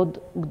המאוד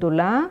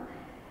גדולה.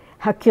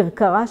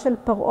 הכרכרה של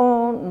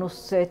פרעה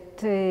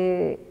נושאת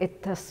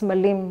את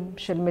הסמלים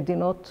של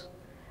מדינות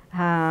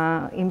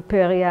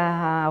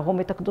האימפריה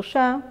הרומית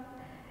הקדושה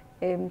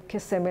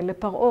כסמל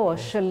לפרעה,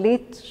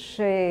 השליט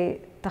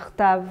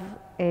שתחתיו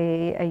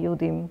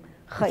היהודים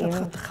חיים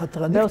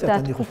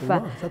באותה תקופה.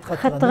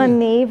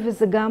 חתרני,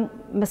 וזה גם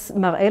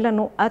מראה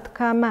לנו עד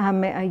כמה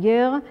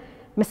המאייר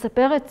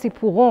מספר את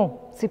סיפורו,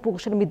 סיפור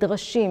של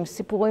מדרשים,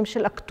 סיפורים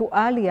של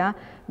אקטואליה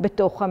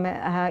בתוך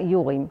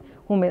האיורים.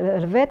 הוא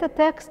מלווה את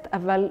הטקסט,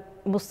 אבל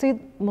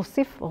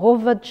מוסיף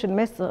רובד של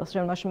מסר,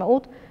 של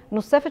משמעות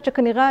נוספת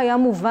שכנראה היה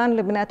מובן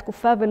לבני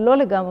התקופה ולא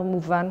לגמרי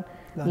מובן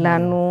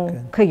לנו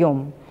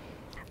כיום.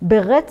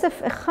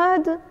 ברצף אחד,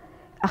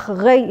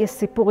 אחרי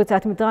סיפור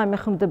יציאת מצרים,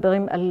 אנחנו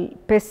מדברים על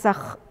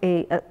פסח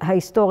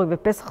ההיסטורי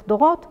ופסח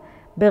דורות,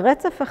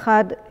 ברצף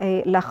אחד,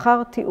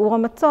 לאחר תיאור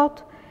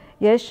המצות,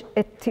 יש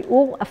את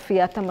תיאור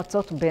אפיית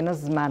המצות בין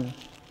הזמן.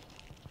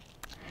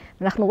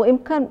 אנחנו רואים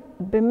כאן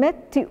באמת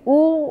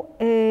תיאור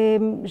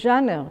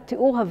ז'אנר,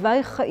 תיאור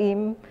הווי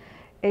חיים.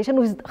 יש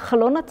לנו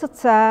חלון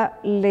הצצה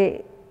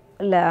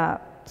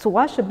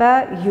לצורה שבה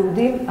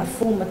יהודים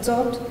אפו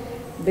מצות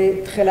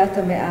בתחילת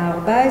המאה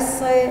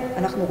ה-14.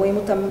 אנחנו רואים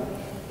אותם,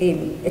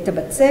 את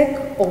הבצק,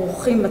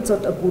 עורכים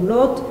מצות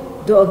עגולות,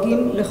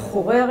 דואגים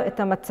לחורר את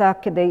המצה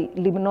כדי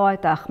למנוע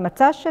את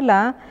ההחמצה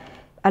שלה.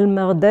 על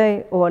מרדה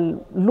או על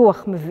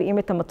לוח מביאים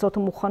את המצות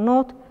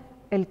המוכנות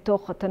אל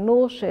תוך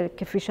התנור,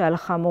 שכפי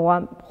שההלכה מורה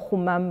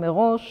חומם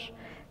מראש,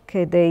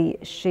 כדי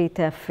שהיא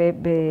תאפה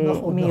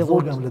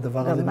במהירות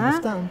רמה.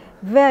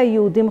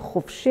 והיהודים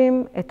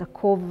חובשים את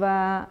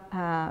הכובע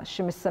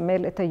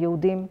שמסמל את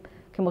היהודים,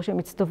 כמו שהם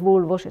הצטוו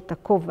ללבוש את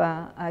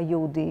הכובע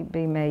היהודי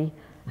בימי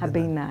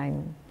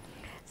הביניים.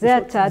 זה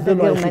הצד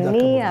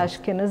הגרמני,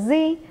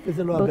 האשכנזי.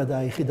 וזה לא האגדה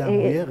היחידה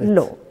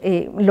המאוירת.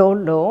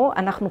 לא.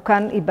 אנחנו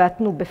כאן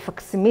איבדנו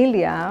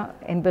בפקסימיליה,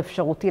 אין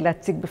באפשרותי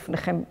להציג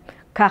בפניכם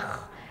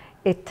כך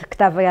את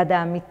כתב היד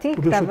האמיתי.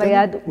 כתב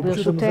היד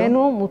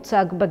ברשותנו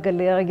מוצג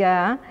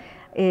בגלריה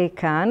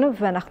כאן,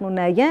 ואנחנו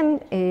נעיין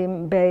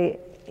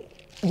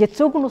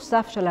בייצוג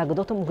נוסף של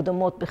האגדות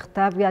המוקדמות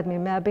בכתב יד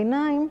מימי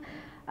הביניים,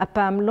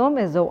 הפעם לא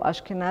מאזור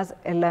אשכנז,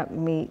 אלא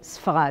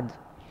מספרד.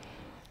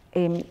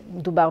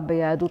 מדובר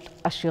ביהדות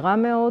עשירה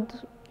מאוד,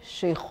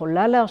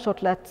 שיכולה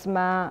להרשות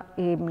לעצמה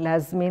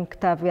להזמין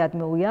כתב יד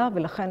מאויר,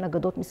 ולכן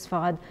אגדות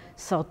מספרד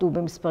שרדו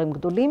במספרים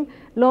גדולים,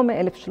 לא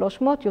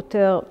מ-1300,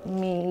 יותר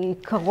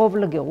מקרוב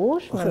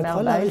לגירוש, מ-14.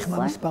 יכול להעריך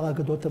מה מספר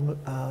האגדות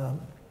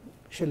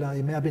של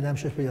ימי הביניים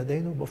שיש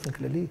בידינו באופן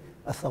כללי?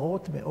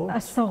 עשרות, מאות?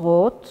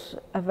 עשרות,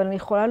 אבל אני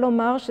יכולה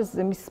לומר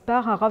שזה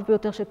מספר הרב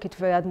ביותר של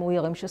כתבי יד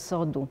מאוירים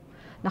ששרדו.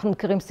 אנחנו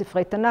מכירים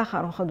ספרי תנ"ך,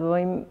 אנחנו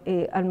מדברים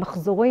על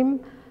מחזורים,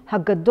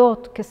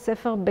 הגדות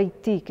כספר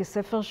ביתי,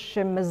 כספר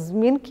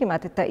שמזמין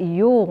כמעט את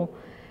האיור,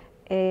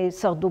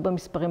 שרדו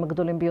במספרים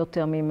הגדולים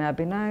ביותר מימי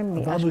הביניים,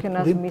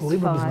 מאשכנז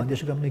ומספרד.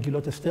 יש גם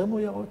מגילות אסתר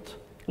מאוירות?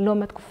 לא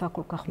מתקופה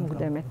כל כך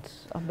מוקדמת,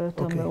 הרבה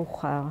יותר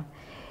מאוחר.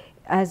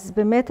 אז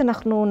באמת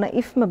אנחנו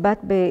נעיף מבט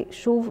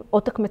בשוב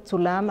עותק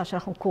מצולם, מה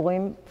שאנחנו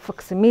קוראים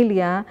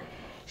פקסימיליה,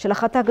 של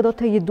אחת האגדות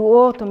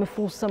הידועות,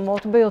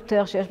 המפורסמות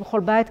ביותר שיש בכל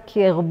בית,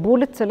 כי הרבו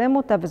לצלם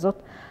אותה, וזאת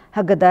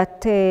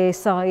אגדת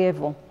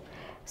סרייבו.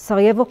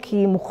 סרייבו כי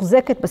היא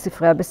מוחזקת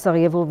בספרייה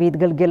בסרייבו, והיא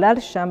התגלגלה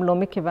לשם, לא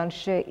מכיוון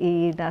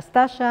שהיא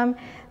נעשתה שם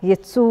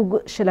ייצוג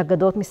של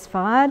אגדות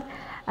מספרד.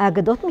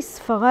 האגדות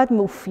מספרד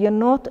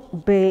מאופיינות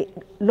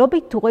לא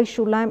בעיטורי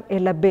שוליים,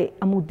 אלא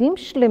בעמודים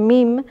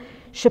שלמים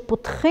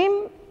שפותחים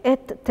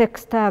את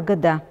טקסט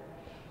האגדה.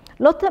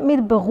 לא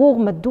תמיד ברור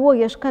מדוע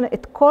יש כאן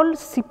את כל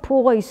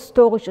סיפור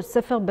ההיסטורי של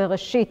ספר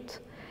בראשית,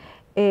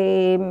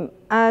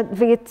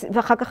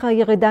 ואחר כך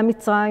הירידה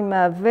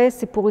מצרימה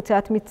וסיפור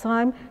יציאת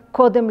מצרים,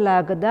 קודם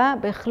להגדה,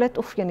 בהחלט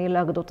אופייני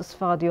לאגדות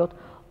הספרדיות.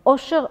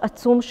 עושר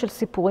עצום של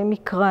סיפורים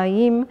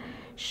מקראיים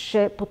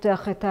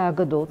שפותח את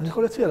האגדות. אני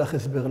יכול להציע לך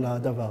הסבר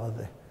לדבר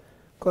הזה.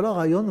 כל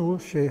הרעיון הוא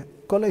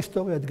שכל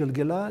ההיסטוריה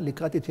התגלגלה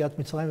לקראת יציאת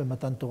מצרים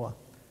ומתן תורה.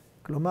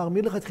 כלומר,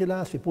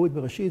 מלכתחילה, סיפרו את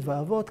בראשית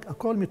והאבות,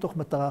 הכל מתוך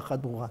מטרה אחת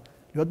ברורה.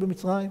 להיות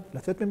במצרים,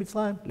 לצאת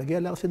ממצרים, להגיע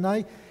להר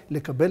סיני,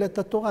 לקבל את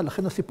התורה.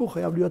 לכן הסיפור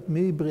חייב להיות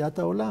מבריאת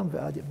העולם,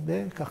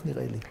 וכך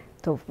נראה לי.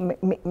 טוב,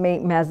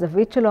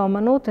 מהזווית של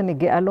האומנות אני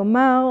גאה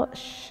לומר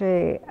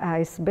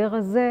שההסבר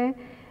הזה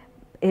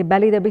בא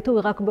לידי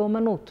ביטוי רק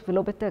באומנות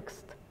ולא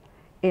בטקסט.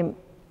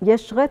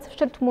 יש רצף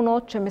של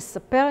תמונות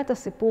שמספר את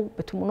הסיפור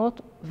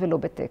בתמונות ולא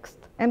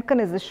בטקסט. אין כאן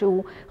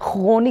איזשהו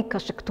כרוניקה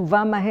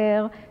שכתובה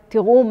מהר,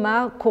 תראו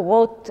מה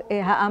קורות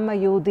העם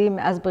היהודי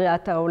מאז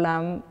בריאת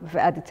העולם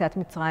ועד יציאת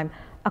מצרים.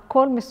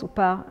 הכל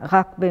מסופר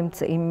רק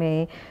באמצעים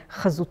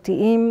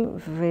חזותיים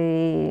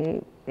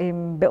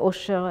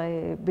ובאושר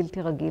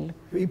בלתי רגיל.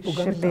 ואם פה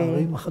גם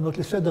מתארים הכנות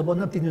לסדר, בואו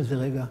נמתין לזה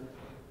רגע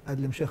עד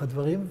להמשך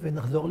הדברים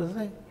ונחזור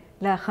לזה.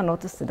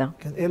 להכנות הסדר.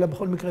 כן, אלא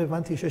בכל מקרה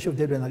הבנתי שיש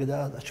הבדל בין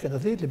האגדה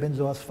האשכנזית לבין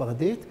זו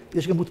הספרדית.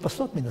 יש גם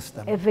מודפסות מן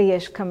הסתם.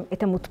 ויש גם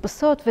את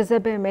המודפסות, וזה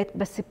באמת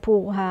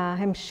בסיפור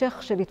ההמשך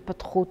של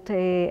התפתחות,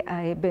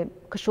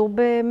 קשור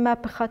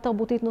במהפכה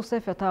תרבותית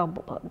נוספת,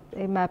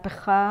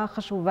 מהפכה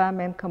חשובה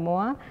מאין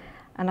כמוה.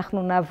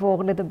 אנחנו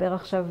נעבור לדבר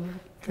עכשיו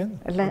כן,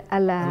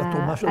 על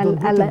התרומה של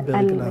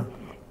גוטנברג,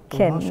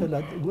 התרומה של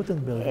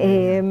גוטנברג.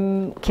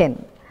 כן.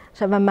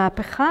 עכשיו,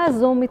 המהפכה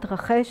הזו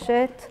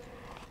מתרחשת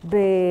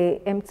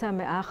באמצע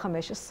המאה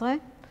ה-15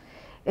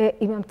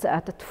 עם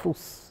המצאת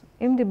הדפוס.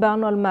 אם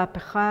דיברנו על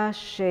מהפכה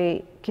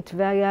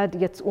שכתבי היד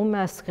יצאו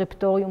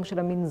מהסקריפטוריום של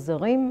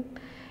המנזרים,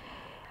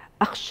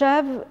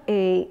 עכשיו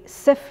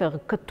ספר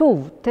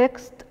כתוב,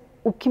 טקסט,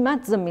 הוא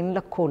כמעט זמין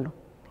לכל.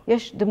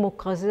 יש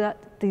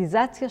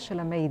דמוקרטיזציה של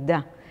המידע.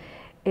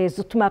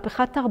 זאת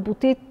מהפכה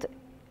תרבותית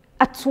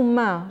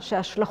עצומה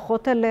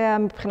שההשלכות עליה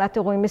מבחינת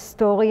אירועים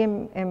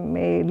היסטוריים הם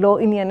לא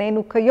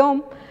ענייננו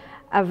כיום,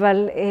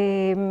 אבל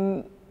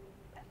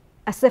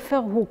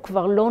הספר הוא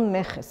כבר לא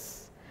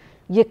נכס,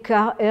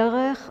 יקר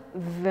ערך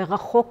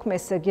ורחוק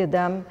מהישג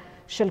ידם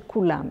של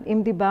כולם.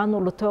 אם דיברנו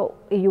על אותו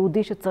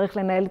יהודי שצריך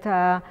לנהל את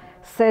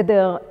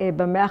הסדר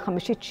במאה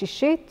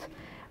החמישית-שישית,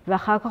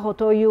 ואחר כך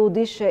אותו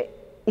יהודי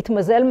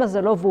שהתמזל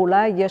מזלו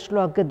ואולי יש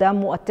לו אגדה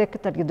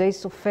מועתקת על ידי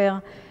סופר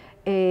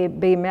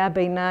בימי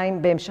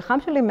הביניים, בהמשכם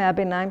של ימי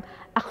הביניים,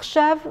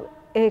 עכשיו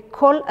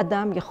כל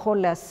אדם יכול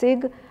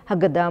להשיג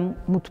אגדה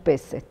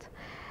מודפסת.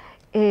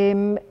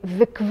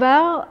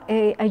 וכבר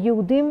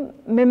היהודים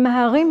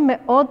ממהרים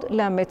מאוד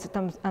לאמץ את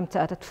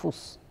המצאת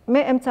הדפוס.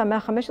 מאמצע המאה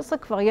ה-15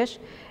 כבר יש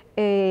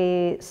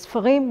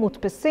ספרים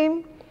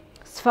מודפסים,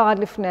 ספרד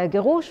לפני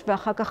הגירוש,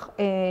 ואחר כך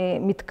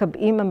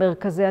מתקבעים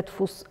המרכזי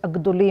הדפוס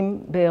הגדולים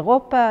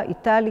באירופה,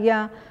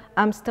 איטליה,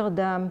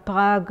 אמסטרדם,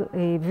 פראג,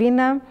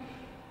 וינה.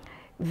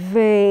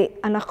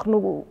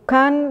 ואנחנו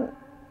כאן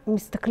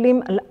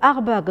מסתכלים על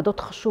 4 אגדות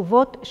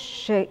חשובות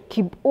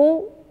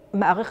שקיבעו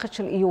מערכת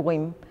של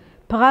איורים.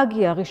 פראג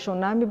היא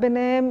הראשונה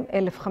מביניהם,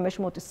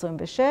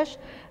 1526,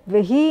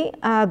 והיא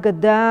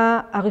האגדה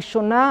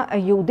הראשונה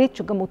היהודית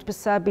שגם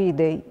הודפסה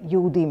בידי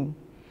יהודים.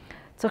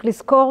 צריך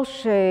לזכור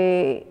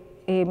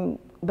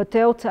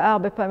שבתי ההוצאה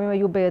הרבה פעמים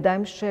היו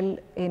בידיים של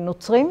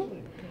נוצרים,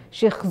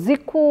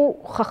 שהחזיקו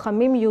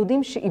חכמים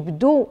יהודים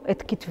שאיבדו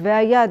את כתבי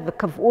היד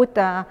וקבעו את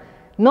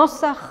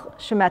הנוסח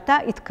שמעתה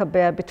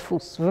התקבע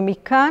בדפוס.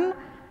 ומכאן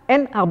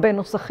אין הרבה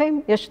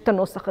נוסחים, יש את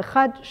הנוסח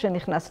אחד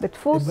שנכנס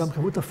לדפוס. הם גם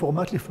קבעו את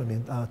הפורמט לפעמים.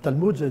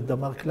 התלמוד זה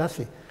דבר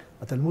קלאסי.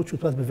 התלמוד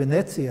שהודפס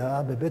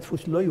בוונציה, בבית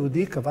דפוס לא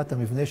יהודי, קבע את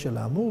המבנה של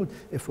העמוד,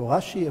 איפה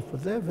רש"י, איפה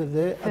זה,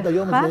 וזה עד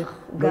היום הזה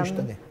לא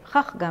ישתנה.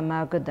 כך גם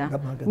האגדה.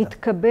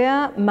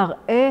 מתקבע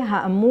מראה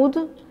העמוד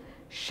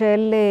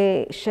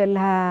של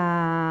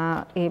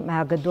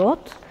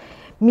האגדות,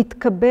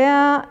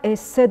 מתקבע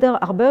סדר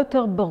הרבה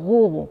יותר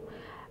ברור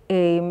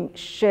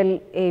של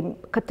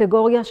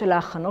קטגוריה של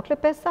ההכנות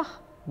לפסח,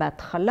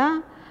 בהתחלה,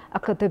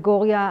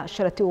 הקטגוריה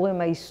של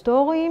התיאורים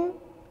ההיסטוריים,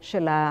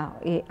 של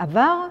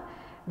העבר,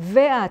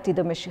 והעתיד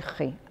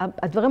המשיחי.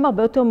 הדברים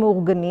הרבה יותר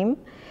מאורגנים,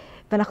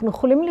 ואנחנו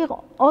יכולים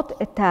לראות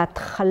את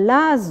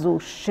ההתחלה הזו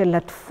של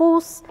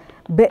הדפוס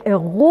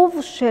בעירוב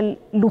של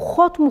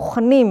לוחות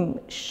מוכנים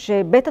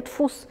שבית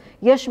הדפוס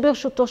יש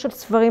ברשותו של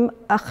ספרים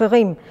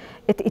אחרים,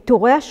 את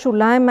עיטורי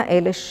השוליים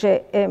האלה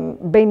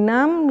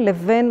שבינם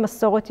לבין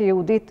מסורת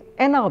יהודית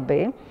אין הרבה,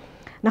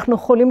 אנחנו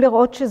יכולים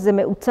לראות שזה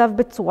מעוצב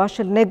בצורה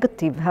של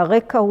נגטיב.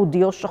 הרקע הוא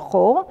דיו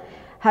שחור,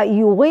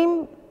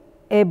 האיורים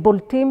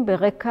בולטים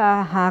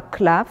ברקע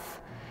הקלף,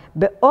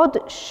 בעוד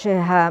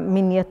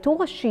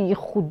שהמיניאטורה שהיא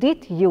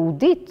ייחודית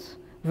יהודית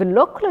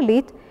ולא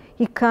כללית,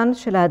 היא כאן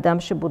של האדם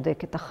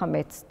שבודק את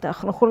החמץ.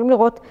 אנחנו יכולים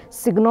לראות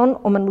סגנון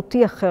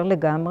אומנותי אחר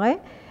לגמרי,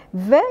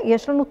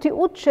 ויש לנו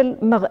תיעוד של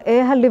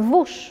מראה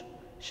הלבוש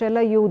של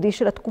היהודי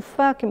של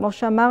התקופה. כמו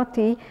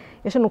שאמרתי,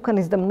 יש לנו כאן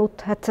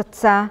הזדמנות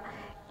הצצה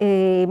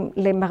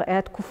למראה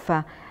התקופה.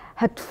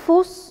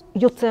 הדפוס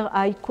יוצר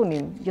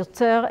אייקונים,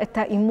 יוצר את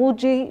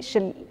האימוג'י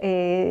של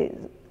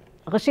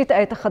ראשית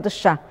העת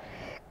החדשה.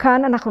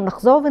 כאן אנחנו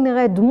נחזור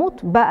ונראה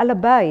דמות בעל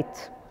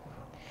הבית,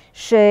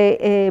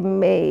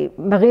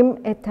 שמרים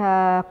את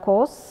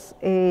הכוס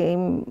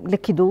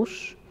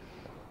לקידוש.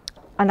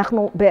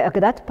 אנחנו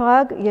באגדת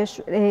פראג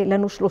יש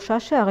לנו 3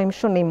 שערים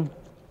שונים.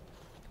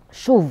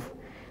 שוב,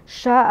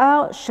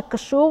 שער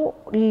שקשור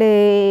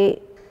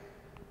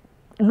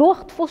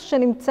ללוח דפוס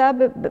שנמצא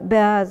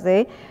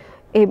בזה,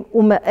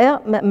 הוא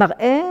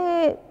מראה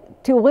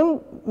תיאורים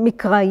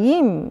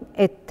מקראיים.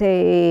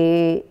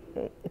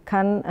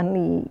 כאן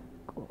אני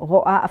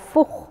רואה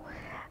הפוך,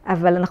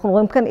 אבל אנחנו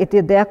רואים כאן את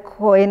ידי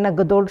הכהן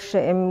הגדול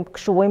שהם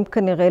קשורים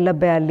כנראה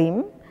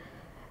לבעלים,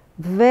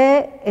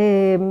 ואת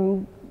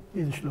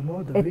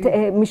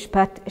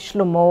משפט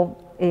שלמה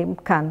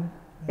כאן.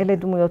 אלה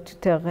דמויות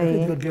יותר...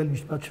 איך התגלגל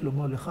משפט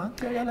שלמה לכאן?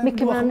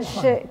 מכיוון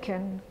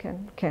כן, כן,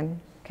 כן,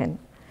 כן.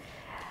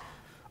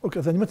 אוקיי,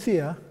 אז אני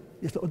מציע,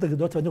 יש עוד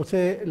אגדות ואני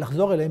רוצה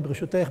לחזור אליהן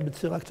ברשותך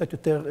בצורה קצת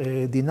יותר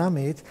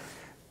דינמית.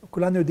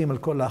 כולנו יודעים על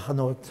כל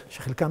ההכנות,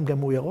 שחלקם גם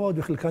מאוירות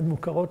וחלקן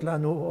מוכרות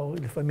לנו, או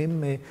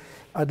לפעמים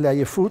עד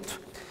לעייפות.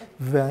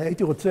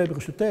 והייתי רוצה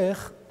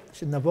ברשותך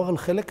שנעבור על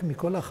חלק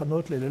מכל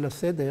ההכנות לליל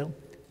הסדר,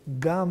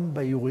 גם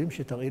באיורים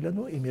שתראי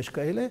לנו, אם יש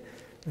כאלה,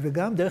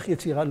 וגם דרך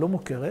יצירה לא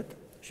מוכרת,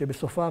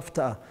 שבסופה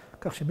הפתעה.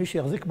 כך שמי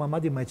שיחזיק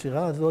מעמד עם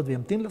היצירה הזאת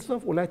וימתין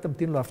לסוף, אולי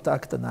תמתין לו הפתעה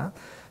קטנה.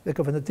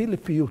 וכוונתי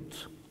לפיוט,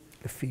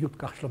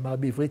 כך שלומר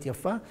בעברית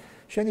יפה,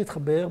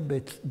 שנתחבר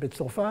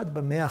בצרפת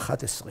במאה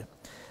ה-11.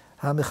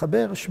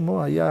 המחבר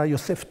שמו היה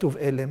יוסף טוב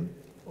אלם,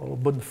 או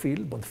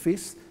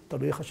בונפיס,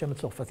 תלוי איך השם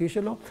הצרפתי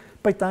שלו,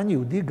 פייטן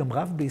יהודי, גם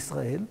רב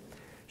בישראל,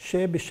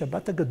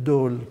 שבשבת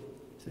הגדול,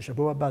 זה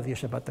שבוע הבא זה יהיה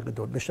שבת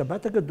הגדול,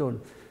 בשבת הגדול,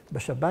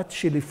 בשבת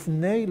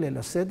שלפני ליל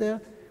הסדר,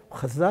 הוא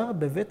חזר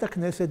בבית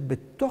הכנסת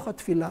בתוך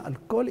התפילה על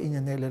כל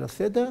ענייני ליל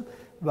הסדר,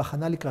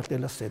 והכנה לקראת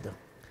ליל הסדר.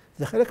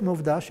 זה חלק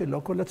מהעובדה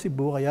שלא כל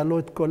הציבור היה לו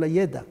את כל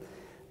הידע.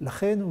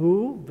 לכן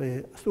הוא,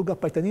 וסוג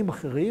הפייטנים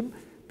אחרים,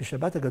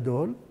 בשבת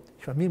הגדול,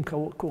 לפעמים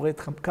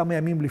קורית כמה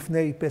ימים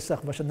לפני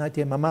פסח, והשנה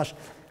תהיה ממש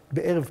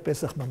בערב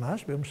פסח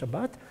ממש, ביום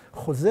שבת,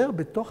 חוזר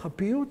בתוך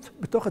הפיוט,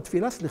 בתוך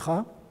התפילה,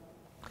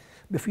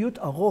 בפיוט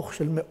ארוך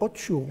של מאות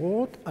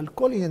שורות על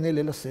כל ענייני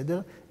ליל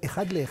הסדר,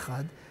 אחד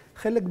לאחד,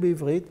 חלק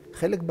בעברית,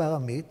 חלק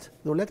בארמית.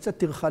 זה אולי קצת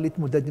טרחה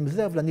להתמודד עם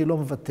זה, אבל אני לא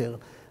מוותר.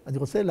 אני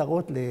רוצה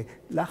להראות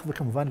לך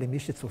וכמובן למי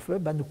שצופה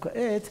בנו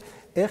כעת,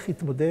 איך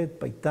התמודד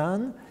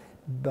פייטן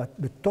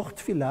בתוך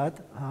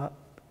תפילת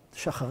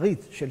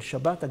השחרית של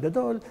שבת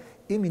הגדול,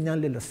 עם עניין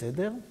ליל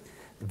הסדר,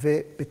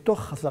 ובתוך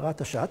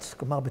חזרת השץ,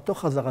 כלומר בתוך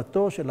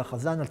חזרתו של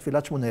החזן על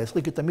תפילת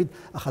 18, כי תמיד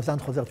החזן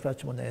חוזר תפילת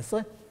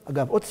 18.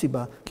 אגב, עוד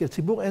סיבה, כי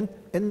הציבור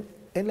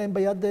אין להם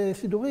ביד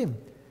סידורים.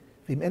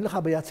 ואם אין לך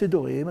ביד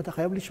סידורים, אתה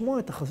חייב לשמוע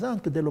את החזן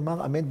כדי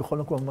לומר אמן בכל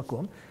מקום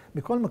ומקום.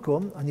 מכל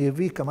מקום, אני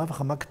אביא כמה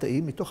וכמה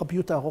קטעים מתוך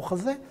הפיוט הארוך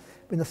הזה,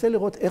 ונסה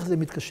לראות איך זה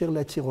מתקשר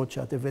ליצירות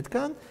שאת הבאת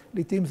כאן.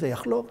 לעתים זה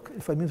יחלוק,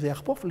 לפעמים זה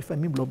יחפוף,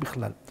 לפעמים לא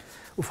בכלל.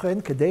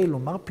 ובכן, כדי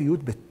לומר פיוט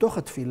בתוך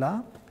התפילה,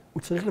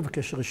 הוא צריך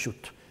לבקש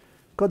רשות.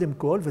 קודם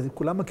כל,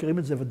 וכולם מכירים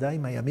את זה ודאי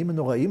מהימים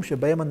הנוראים,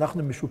 שבהם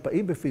אנחנו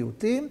משופעים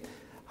בפיוטים,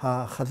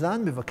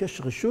 החזן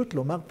מבקש רשות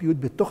לומר פיוט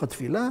בתוך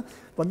התפילה,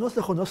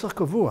 והנוסח הוא נוסח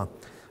קבוע.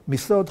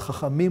 מסוד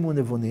חכמים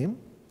ונבונים,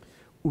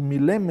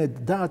 ומלמד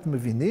דעת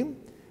מבינים,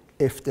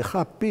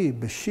 הבטחה פי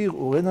בשיר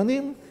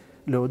ורננים,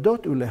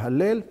 להודות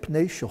ולהלל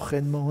פני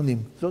שוכן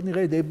מעונים. זאת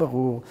נראה די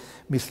ברור.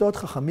 מסוד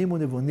חכמים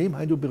ונבונים,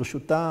 היינו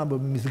ברשותם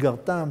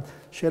ובמסגרתם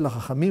של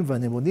החכמים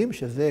והנבונים,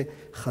 שזה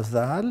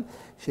חז"ל,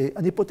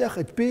 שאני פותח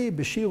את פי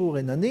בשיר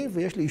ורננים,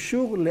 ויש לי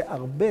אישור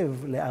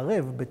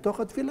לערב בתוך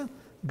התפילה,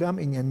 גם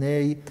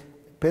ענייני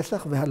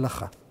פסח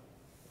והלכה.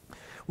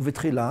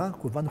 ובתחילה,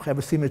 כמובן הוא חייב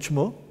לשים את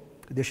שמו,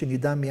 כדי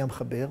שנדע מי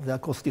המחבר, זה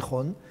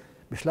הקרוסטיכון.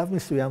 בשלב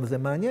מסוים זה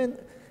מעניין,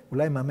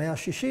 אולי מהמאה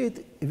השישית,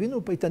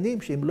 הבינו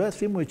פייטנים שאם לא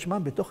ישימו את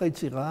שמם בתוך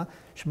היצירה,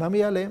 שמם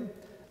ייעלם.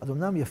 אז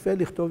אמנם יפה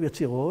לכתוב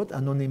יצירות,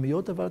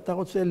 אנונימיות, אבל אתה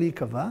רוצה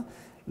להיקבע.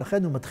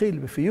 לכן הוא מתחיל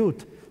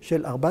בפיוט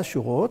של 4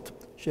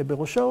 שורות,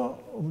 שבראשו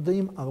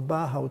עומדים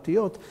 4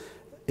 האותיות,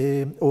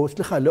 או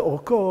סליחה,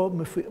 לאורכו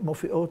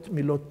מופיעות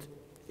מילות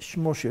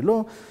שמו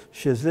שלו,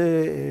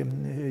 שזה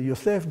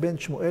יוסף בן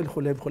שמואל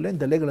חולה וחולה,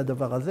 נדלג על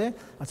הדבר הזה,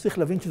 אז צריך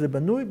להבין שזה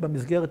בנוי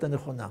במסגרת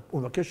הנכונה.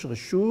 הוא מבקש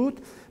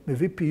רשות,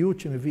 מביא פיוט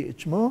שמביא את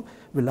שמו,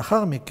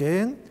 ולאחר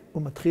מכן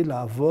הוא מתחיל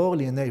לעבור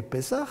לענייני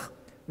פסח,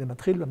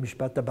 ומתחיל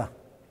במשפט הבא.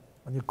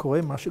 אני קורא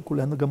מה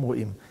שכולנו גם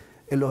רואים.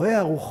 אלוהי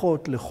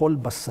הרוחות לכל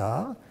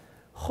בשר,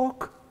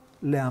 חוק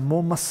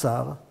לעמו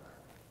מסר,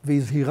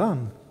 והזהירם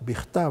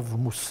בכתב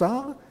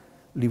מוסר,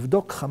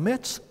 לבדוק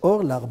חמץ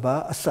אור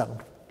ל14.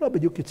 לא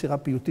בדיוק יצירה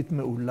פיוטית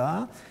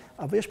מעולה,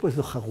 אבל יש פה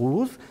איזה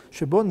חרוז,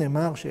 שבו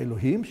נאמר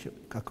שאלוהים,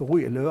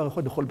 כקרוי אלוהי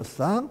הרוחות לכל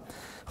בשר,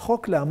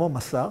 חוק לעמו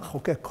מסר,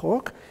 חוקק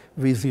חוק,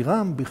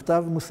 והזהירם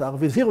בכתב מוסר,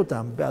 והזהיר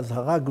אותם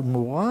בהזהרה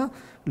גמורה,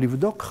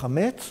 לבדוק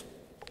חמץ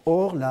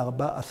אור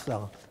ל14.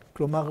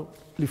 כלומר,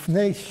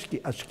 לפני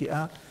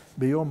השקיעה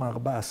ביום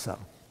ה14,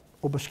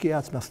 או בשקיעה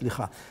עצמה,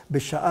 סליחה,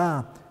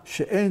 בשעה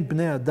שאין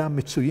בני אדם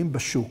מצויים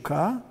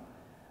בשוקה,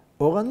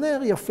 אור הנר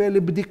יפה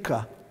לבדיקה,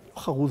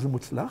 חרוז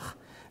מוצלח,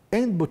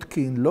 אין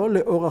בודקין לא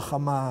לאור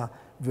החמה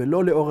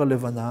ולא לאור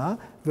הלבנה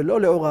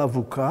ולא לאור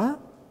האבוקה,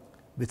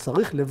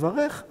 וצריך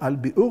לברך על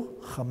ביאור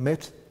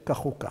חמץ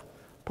כחוקה.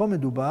 פה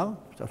מדובר,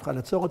 עכשיו צריכה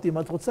לעצור אותי אם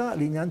את רוצה,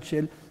 על עניין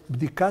של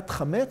בדיקת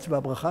חמץ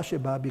והברכה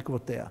שבאה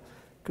בעקבותיה.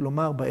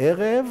 כלומר,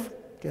 בערב,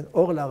 כן,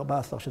 אור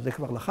ל14, שזה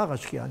כבר לאחר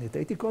השקיעה, אני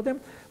טעיתי קודם,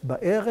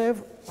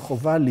 בערב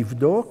חובה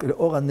לבדוק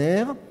לאור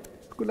הנר,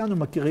 כולנו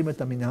מכירים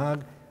את המנהג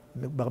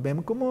בהרבה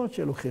מקומות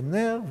שלוקחים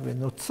נר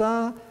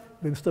ונוצה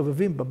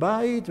ומסתובבים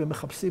בבית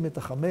ומחפשים את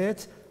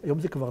החמץ. היום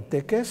זה כבר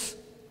טקס,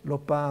 לא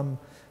פעם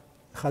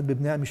אחד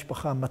בבני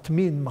המשפחה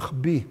מטמין,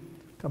 מחביא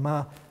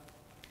כמה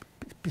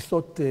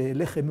פיסות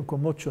לחם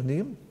ממקומות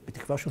שונים,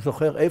 בתקווה שהוא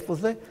זוכר איפה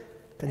זה,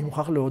 כי אני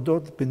מוכרח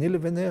להודות ביני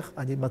לבינך,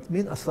 אני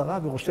מטמין 10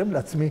 ורושם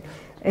לעצמי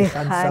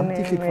היכן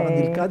שמתי, כי כבר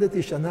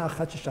נלכדתי שנה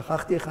אחת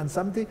ששכחתי היכן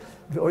שמתי,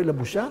 ואוי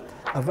לבושה,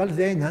 אבל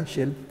זה העניין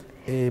של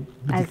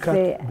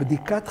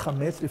בדיקת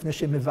חמץ לפני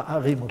שהם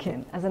מבערים אותו. כן,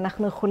 אז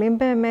אנחנו יכולים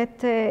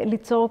באמת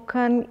ליצור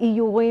כאן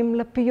איורים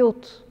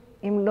לפיוט,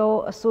 אם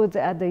לא עשו את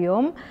זה עד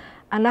היום.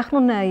 אנחנו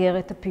נאייר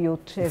את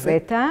הפיוט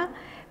שהבאת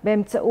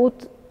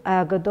באמצעות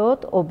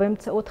האגדות או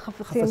באמצעות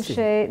חפצים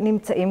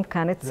שנמצאים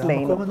כאן אצלנו. זה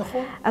המקום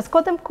הנכון. אז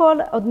קודם כל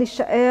עוד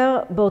נשאר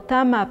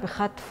באותה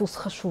מהפכת דפוס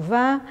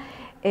חשובה.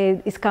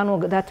 הזכרנו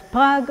אגדת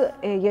פראג,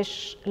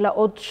 יש לה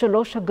עוד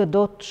 3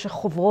 אגדות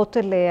שחוברות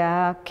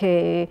אליה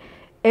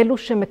אלו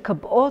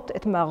שמקבעות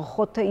את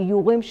מערכות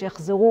האיורים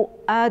שיחזרו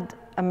עד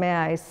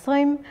המאה ה-20,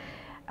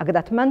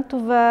 אגדת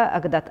מנטובה,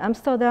 אגדת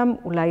אמסטרדם,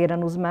 אולי יהיה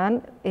לנו זמן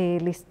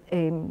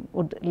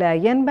עוד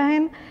לעיין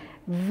בהן,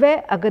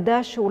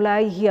 ואגדה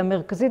שאולי היא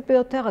המרכזית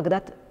ביותר,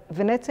 אגדת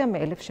ונציה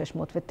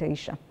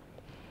מ-1609.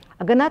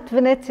 אגדת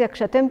ונציה,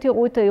 כשאתם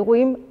תראו את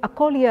האירועים,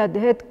 הכל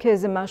יהדהד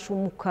כאיזה משהו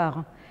מוכר.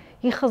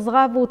 היא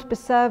חזרה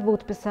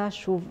והודפסה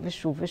שוב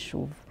ושוב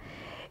ושוב.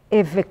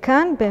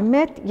 וכאן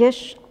באמת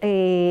יש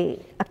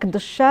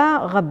הקדשה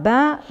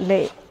רבה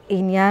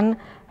לעניין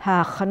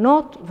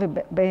ההכנות,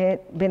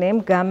 וביניהם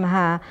גם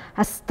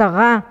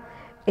ההסתרה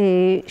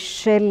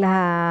של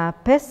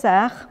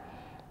הפסח,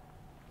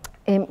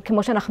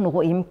 כמו שאנחנו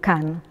רואים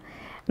כאן.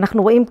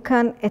 אנחנו רואים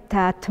כאן את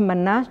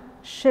ההטמנה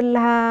של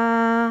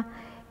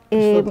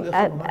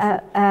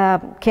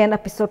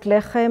הפיסות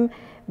לחם,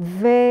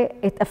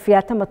 ואת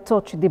אפיית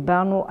המצות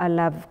שדיברנו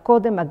עליו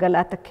קודם,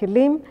 הגלת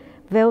הכלים,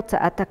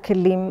 והוצאת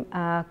הכלים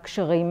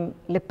הכשרים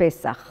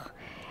לפסח.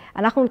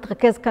 אנחנו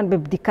נתרכז כאן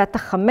בבדיקת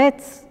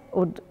החמץ,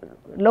 עוד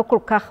לא כל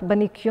כך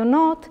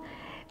בניקיונות,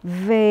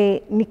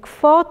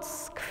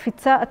 ונקפוץ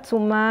קפיצה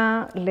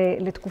עצומה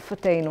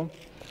לתקופתנו.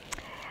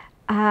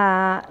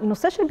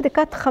 הנושא של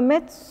בדיקת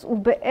חמץ הוא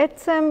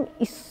בעצם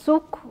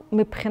עיסוק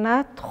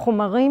מבחינת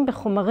חומרים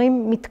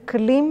בחומרים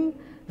מתכלים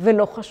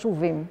ולא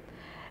חשובים.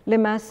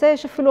 למעשה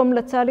יש אפילו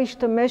המלצה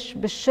להשתמש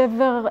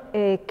בשבר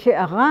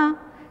קערה,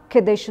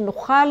 כדי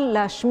שנוכל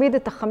להשמיד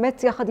את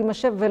החמץ יחד עם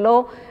השב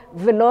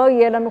ולא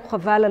יהיה לנו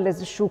חבל על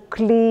איזשהו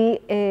כלי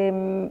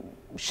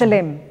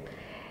שלם.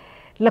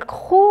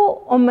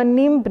 לקחו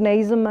אומנים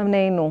בני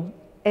זמננו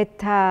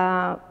את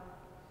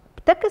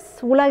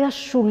הטקס אולי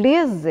השולי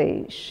הזה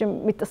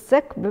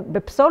שמתעסק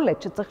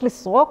בפסולת, שצריך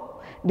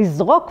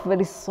לזרוק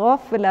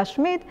ולשרוף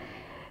ולהשמיד,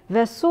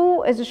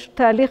 ועשו איזשהו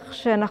תהליך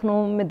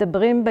שאנחנו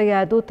מדברים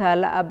ביהדות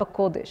העלאה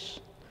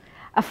בקודש.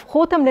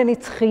 הפכו אותם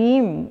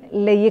לנצחיים,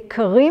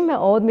 ליקרים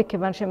מאוד,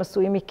 מכיוון שהם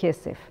עשויים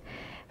מכסף.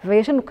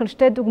 ויש לנו כאן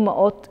 2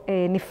 דוגמאות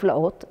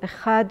נפלאות.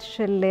 אחד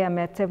של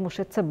המעצב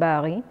משה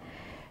צברי,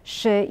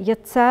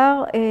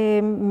 שיצר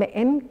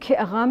מעין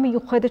קערה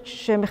מיוחדת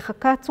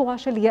שמחכה צורה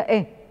של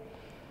יאה.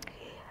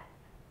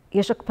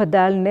 יש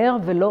הקפדה על נר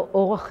ולא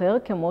אור אחר,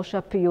 כמו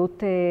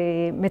שהפיוט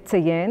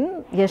מציין.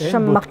 יש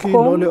שם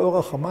מקום לא לאור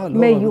החמה, לא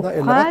מיוחד,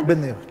 אלא רק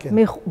בנר. כן.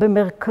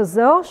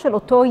 במרכזו של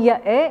אותו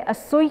יאה,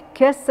 עשוי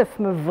כסף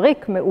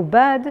מבריק,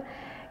 מעובד,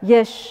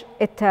 יש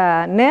את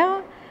הנר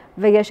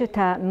ויש את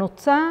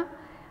הנוצה.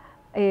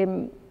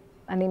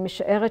 אני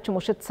משערת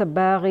שמשה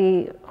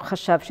צברי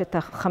חשב שאת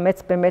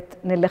החמץ באמת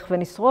נלך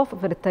ונשרוף,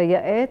 אבל את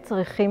היאה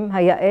צריכים,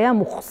 היאה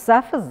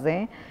המוחשף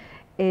הזה,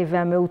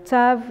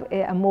 והמעוצב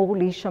אמור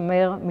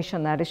להישמר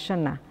משנה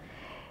לשנה.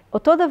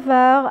 אותו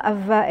דבר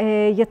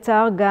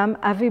יצר גם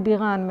אבי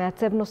בירן,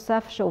 מעצב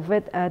נוסף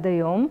שעובד עד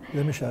היום.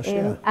 זה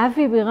משעשע.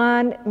 אבי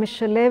בירן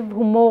משלב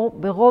הומור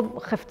ברוב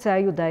חפצי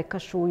היודאיקה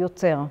שהוא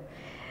יוצר.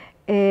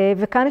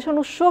 וכאן יש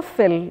לנו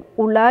שופל,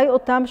 אולי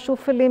אותם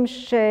שופלים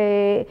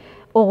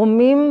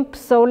שעורמים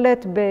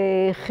פסולת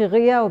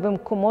בחיריה או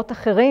במקומות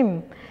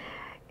אחרים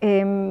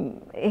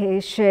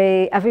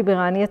שאבי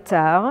בירן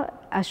יצר.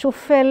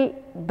 השופל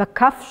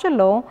בכף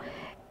שלו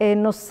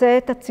נושא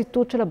את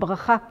הציטוט של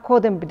הברכה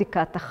קודם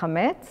בדיקת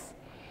החמץ,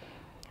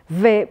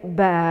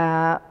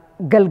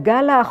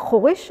 ובגלגל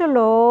האחורי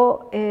שלו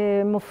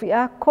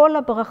מופיעה כל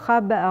הברכה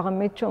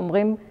בארמית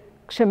שאומרים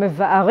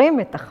כשמבארים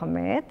את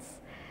החמץ,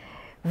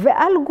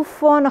 ועל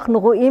גופו אנחנו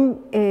רואים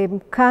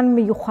כאן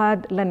מיוחד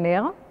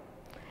לנר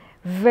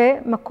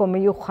ומקום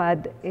מיוחד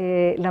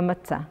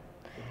למצה.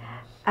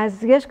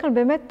 אז יש כאן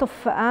באמת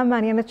תופעה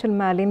מעניינת של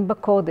מעלין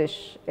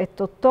בקודש.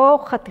 את אותו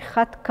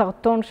חתיכת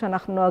קרטון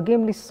שאנחנו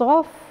נוהגים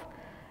לשרוף,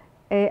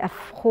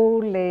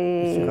 הפכו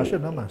יצירה של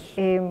ממש.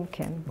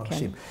 כן,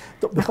 מרשים. כן.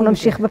 טוב, אנחנו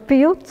נמשיך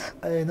בפיוט?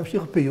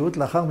 נמשיך בפיוט,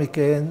 לאחר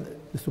מכן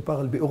נסופר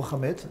על ביעור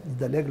חמץ,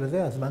 נדלג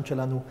לזה, הזמן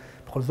שלנו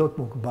בכל זאת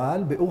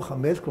מוגבל. ביעור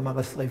חמץ, כלומר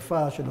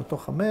השריפה של אותו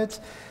חמץ,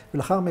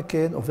 ולאחר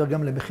מכן עובר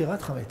גם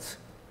למכירת חמץ.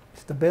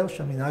 מסתבר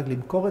שהמנהג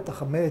למכור את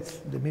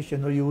החמץ למי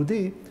שאינו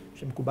יהודי,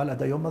 שמקובל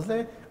עד היום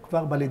הזה,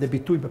 כבר בא לידי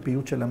ביטוי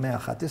בפיוט של המאה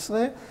ה-11,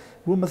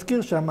 והוא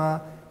מזכיר שם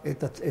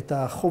את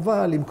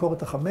החובה למכור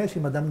את החמץ,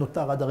 אם אדם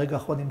נותר עד הרגע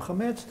האחרון עם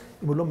חמץ,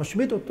 אם הוא לא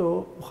משמיד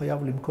אותו, הוא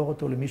חייב למכור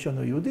אותו למי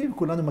שאינו יהודי,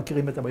 וכולנו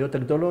מכירים את הבעיות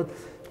הגדולות,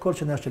 כל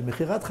שנה של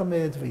מכירת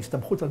חמץ,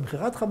 והסתמכות על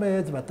מכירת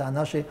חמץ,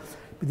 והטענה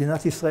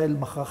שמדינת ישראל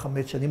מכרה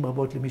חמץ שנים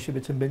רבות למי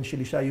שבעצם בן של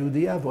אישה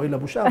יהודייה, ואוי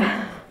לבושה, אבל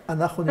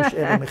אנחנו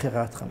נשאר עם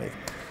מכירת חמץ.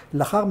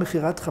 לאחר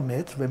מכירת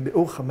חמץ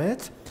וביעור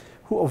חמץ,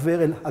 הוא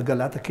עובר אל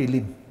עגלת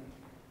הכלים.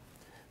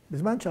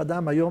 בזמן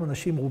שאדם היום,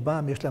 אנשים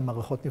רובם, יש להם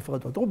מערכות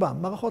נפרדות. רובם,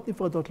 מערכות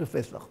נפרדות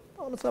לפסח.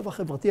 המצב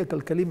החברתי,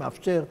 הכלכלי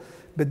מאפשר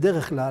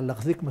בדרך כלל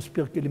להחזיק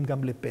מספיר כלים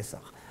גם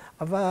לפסח.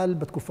 אבל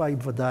בתקופה היא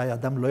בוודאי,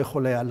 האדם לא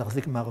יכול היה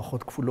להחזיק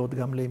מערכות כפולות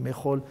גם לימי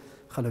חול,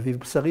 חלבי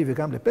ובשרי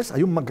וגם לפסח.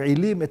 היו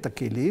מגעילים את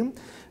הכלים,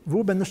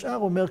 והוא בין השאר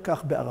אומר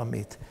כך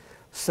בארמית.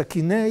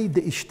 סכיני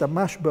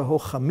דהשתמש בהו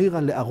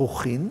חמירה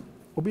לארוכין,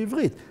 או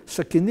בעברית,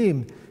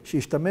 סכינים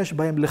שהשתמש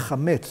בהם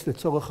לחמץ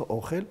לצורך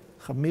האוכל,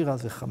 חמירה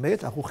זה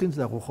חמץ, ארוכין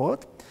זה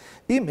ארוחות.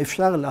 אם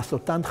אפשר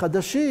לעשותן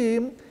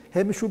חדשים,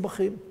 הם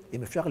משובחים.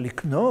 אם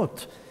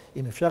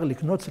אפשר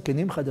לקנות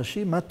סכינים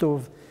חדשים, מה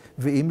טוב.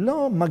 ואם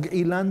לא,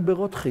 מגעילן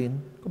ברותחין.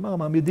 כלומר,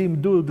 מעמידים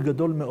דוד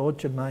גדול מאוד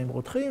של מים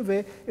רותחים,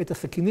 ואת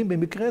הסכינים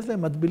במקרה זה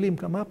מטבילים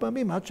כמה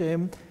פעמים עד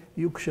שהם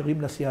יהיו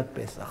כשרים לעשיית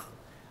פסח.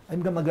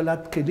 האם גם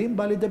עגלת כלים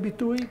בא לידי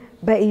ביטוי?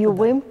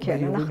 באיורים,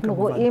 כן. אנחנו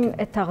רואים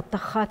את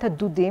הרתחת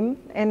הדודים.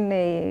 אין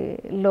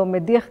לא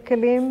מדיח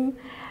כלים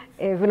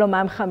ולא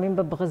מים חמים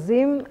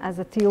בברזים, אז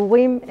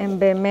התיאורים הם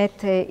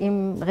באמת,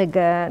 אם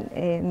רגע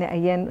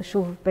נעיין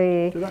שוב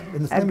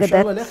בנושאים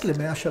אפשר ללכת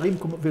למאה שערים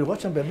ולראות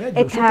שם באמת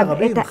ברשות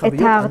הרבים,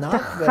 חביות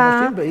ענק,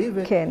 ואנשים באים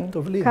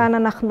וטובלים. כאן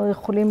אנחנו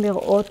יכולים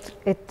לראות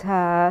את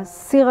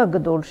הסיר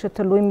הגדול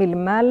שתלוי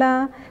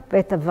מלמעלה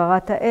ואת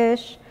עברת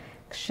האש,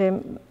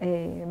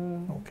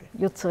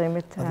 כשיוצרים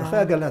את אז אחרי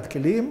עגלת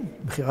כלים,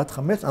 מכירת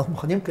חמץ, אנחנו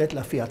מוכנים כעת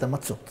לאפיית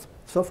המצות.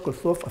 סוף כל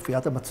סוף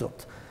אפיית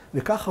המצות.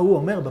 וככה הוא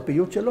אומר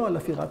בפיוט שלו על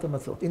אפירת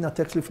המצות. הנה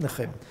הטקסט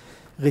לפניכם.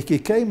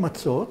 רקיקי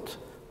מצות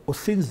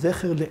עושים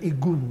זכר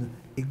לעיגון.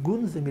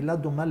 עיגון זה מילה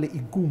דומה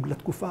לעיגון,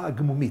 לתקופה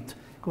הגמומית.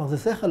 כלומר, זה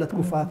זכר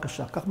לתקופה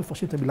הקשה. כך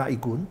מפרשים את המילה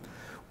עיגון.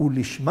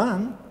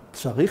 ולשמן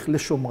צריך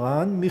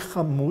לשומרן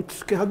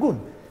מחמוץ כהגון.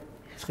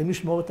 צריכים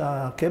לשמור את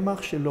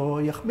הקמח שלא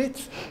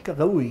יחמיץ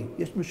כראוי.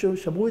 יש מי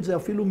ששמרו את זה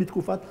אפילו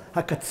מתקופת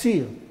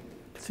הקציר.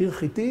 קציר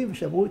חיטי,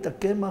 ושמרו את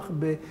הקמח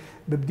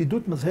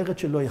בבדידות מזהרת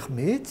שלא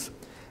יחמיץ.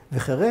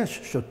 וחרש,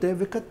 שוטה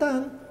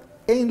וקטן,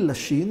 אין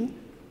לשין,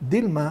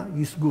 דילמה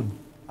יסגון.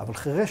 אבל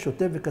חרש,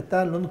 שוטה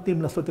וקטן לא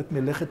נותנים לעשות את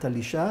מלאכת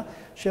הלישה,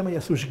 שמא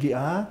יעשו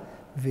שגיאה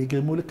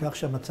ויגרמו לכך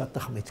שהמצה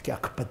תחמיץ. כי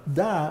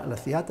הקפדה על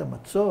עשיית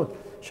המצות,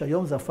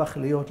 שהיום זה הפך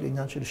להיות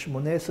לעניין של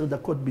 18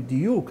 דקות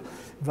בדיוק,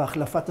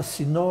 והחלפת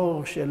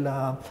הסינור של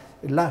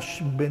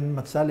הלש בין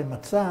מצה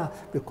למצה,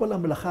 וכל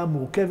המלאכה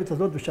המורכבת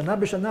הזאת, ושנה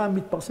בשנה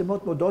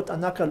מתפרסמות מודעות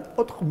ענק על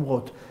עוד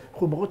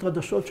חומרות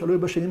רדשות שעלו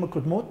בשנים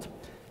הקודמות,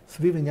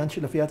 סביב עניין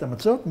של אפיית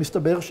המצות.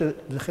 מסתבר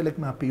שזה חלק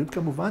מהפיוט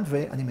כמובן,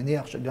 ואני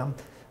מניח שגם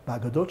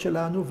בהגדות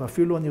שלנו,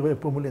 ואפילו אני רואה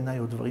פה מול עיניי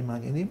עוד דברים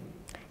מעניינים.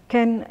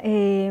 כן,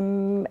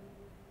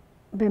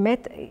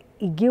 באמת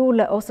הגיעו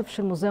לאוסף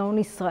של מוזיאון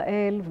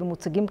ישראל,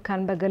 ומוצגים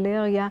כאן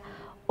בגלריה,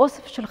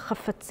 אוסף של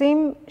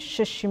חפצים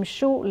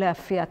ששימשו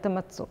לאפיית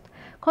המצות.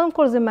 קודם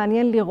כל זה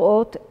מעניין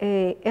לראות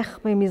איך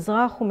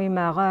ממזרח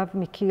וממערב,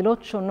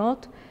 מקהילות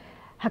שונות,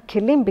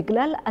 הכלים,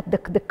 בגלל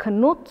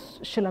הדקדקנות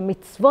של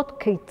המצוות,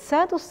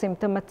 כיצד עושים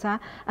את המצה,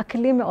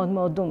 הכלים מאוד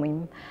מאוד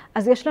דומים.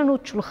 אז יש לנו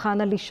את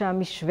שולחן הלישה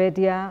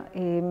משוודיה,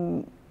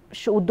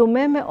 שהוא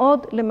דומה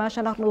מאוד למה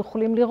שאנחנו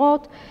יכולים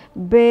לראות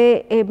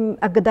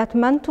באגדת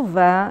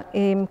מנטובה.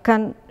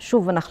 כאן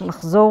שוב אנחנו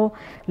נחזור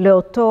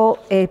לאותו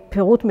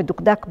פירוט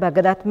מדוקדק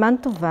באגדת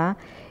מנטובה.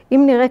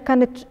 אם נראה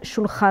כאן את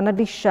שולחן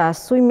הלישה,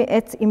 עשוי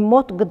מעץ עם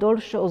מוט גדול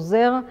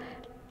שעוזר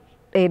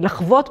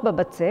לחוות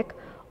בבצק,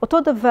 אותו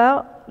דבר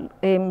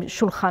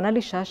שולחן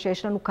הלישה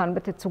שיש לנו כאן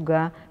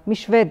בתצוגה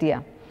משוודיה.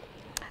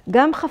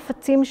 גם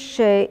חפצים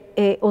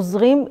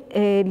שעוזרים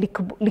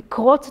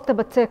לקרוץ את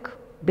הבצק,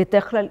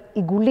 בדרך כלל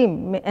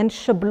עיגולים, מעין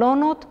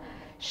שבלונות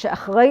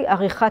שאחרי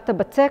עריכת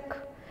הבצק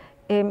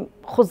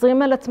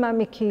חוזרים על עצמם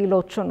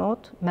מקהילות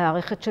שונות,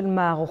 מערכת של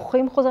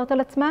מערוכים חוזרת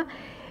על עצמה,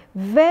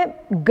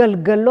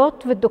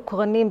 וגלגלות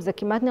ודוקרנים, זה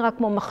כמעט נראה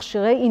כמו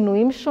מכשירי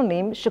עינויים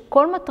שונים,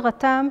 שכל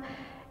מטרתם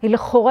היא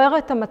לחורר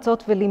את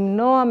המצות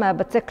ולמנוע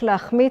מהבצק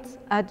להחמיץ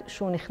עד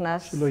שהוא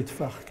נכנס. שלא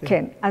יטפח, כן.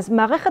 כן, אז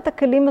מערכת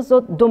הכלים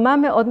הזאת דומה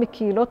מאוד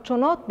מקהילות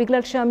שונות,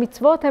 בגלל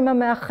שהמצוות הן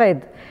המאחד.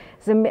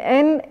 זה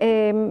מעין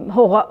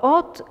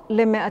הוראות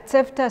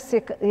למעצב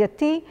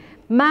תעשייתי,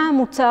 מה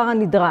המוצר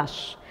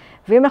הנדרש.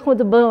 ואם אנחנו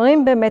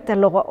מדברים באמת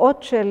על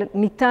הוראות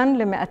שניתן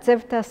למעצב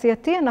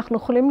תעשייתי, אנחנו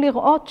יכולים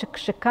לראות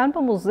שכשכאן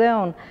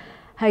במוזיאון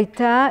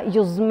הייתה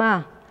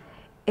יוזמה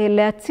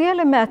להציע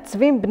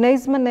למעצבים בני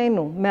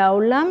זמננו,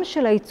 מהעולם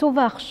של העיצוב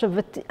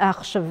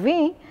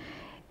העכשווי,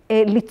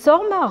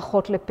 ליצור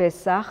מערכות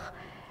לפסח,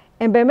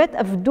 הם באמת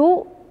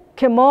עבדו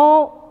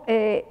כמו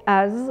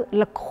אז,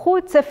 לקחו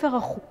את ספר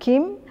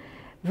החוקים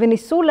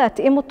וניסו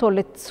להתאים אותו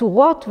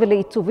לצורות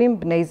ולעיצובים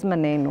בני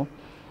זמננו.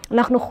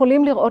 אנחנו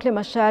יכולים לראות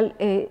למשל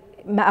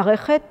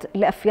מערכת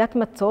לאפיית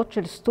מצות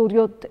של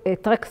סטודיו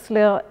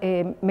טרקסלר,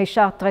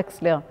 מישר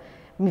טרקסלר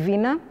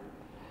מווינה.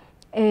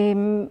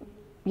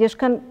 יש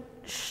כאן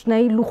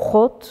שני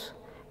לוחות,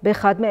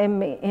 באחד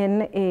מהם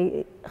אין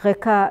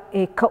רקע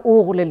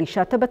כאור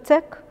ללישת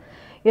הבצק.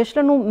 יש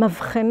לנו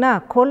מבחנה,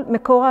 כל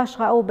מקור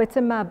ההשראה הוא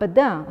בעצם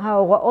מעבדה.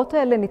 ההוראות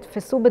האלה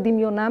נתפסו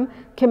בדמיונם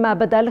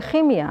כמעבדה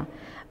לכימיה.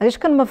 אז יש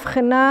כאן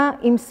מבחנה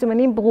עם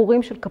סימנים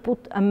ברורים של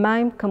כמות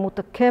המים, כמות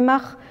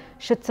הקמח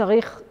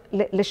שצריך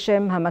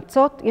לשם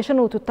המצות. יש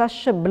לנו את אותה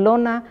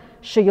שבלונה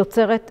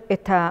שיוצרת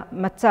את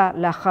המצה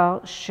לאחר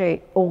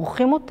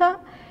שעורכים אותה,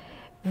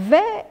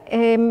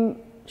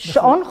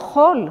 ושעון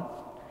חול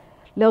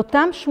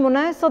לאותם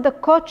 18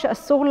 דקות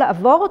שאסור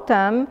לעבור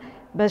אותם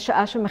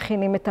בשעה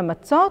שמכינים את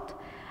המצות.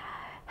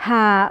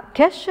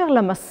 הקשר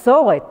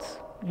למסורת,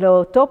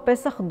 לאותו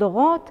פסח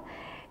דורות,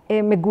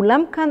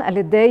 מגולם כאן על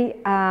ידי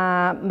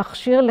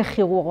המכשיר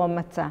לחירור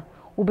המצה,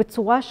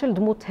 ובצורה של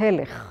דמות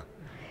הלך.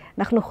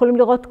 אנחנו יכולים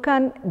לראות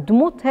כאן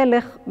דמות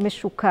הלך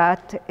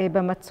משוקעת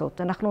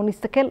במצות. אנחנו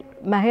נסתכל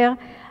מהר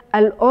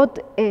על עוד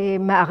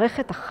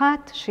מערכת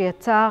אחת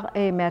שיצר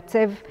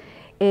מעצב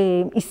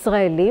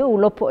ישראלי, הוא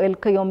לא פועל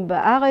כיום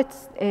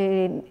בארץ.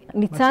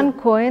 ניצן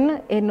כהן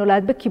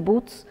נולד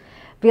בקיבוץ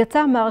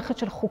ויצר מערכת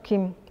של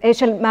חוקים,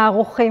 של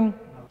מערוכים.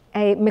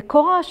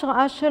 מקור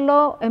ההשראה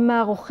שלו הם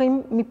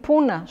מערוכים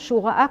מפונה,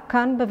 שהוא ראה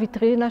כאן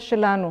בוויטרינה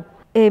שלנו.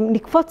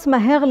 נקפוץ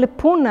מהר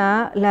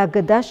לפונה,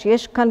 להגדה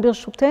שיש כאן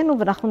ברשותנו,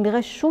 ואנחנו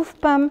נראה שוב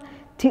פעם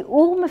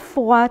תיאור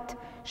מפורט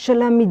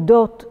של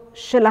המידות,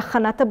 של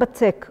הכנת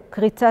הבצק,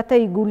 קריצת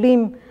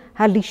העיגולים,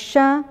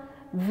 הלישה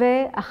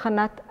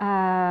והכנת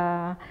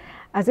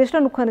אז יש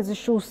לנו כאן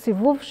איזשהו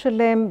סיבוב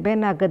שלם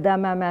בין ההגדה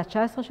מהמאה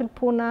ה-19 של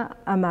פונה,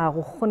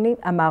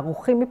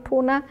 המערוכים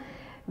מפונה,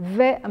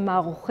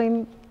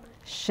 והמערוכים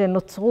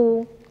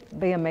שנוצרו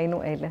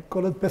בימינו אלה.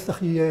 כל עוד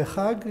פסח יהיה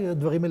חג,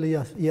 הדברים האלה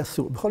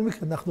יעשו. בכל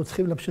מקרה, אנחנו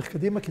צריכים להמשיך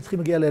קדימה, כי צריכים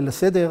להגיע ליל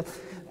הסדר.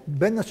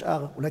 בין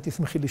השאר, אולי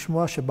תשמחי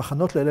לשמוע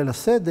שבהכנות לליל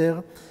הסדר,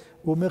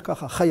 הוא אומר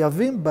ככה,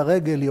 חייבים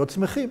ברגל להיות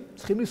שמחים,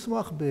 צריכים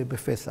לשמוח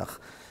בפסח.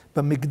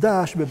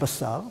 במקדש,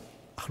 בבשר,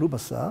 אכלו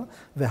בשר,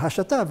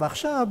 והשתה,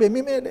 ועכשיו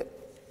בימים אלה,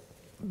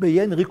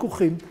 ביין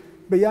ריכוכים,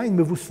 ביין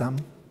מבוסם.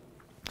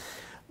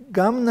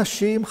 גם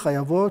נשים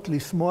חייבות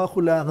לשמוח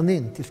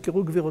ולהרנין,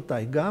 תזכרו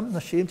גבירותיי, גם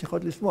נשים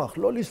צריכות לשמוח,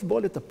 לא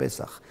לסבול את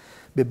הפסח.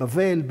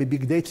 בבבל,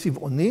 בבגדי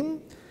צבעונים,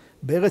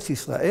 בארץ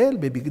ישראל,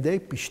 בבגדי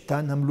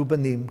פשטן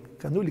המלובנים.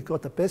 קנו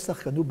לקראת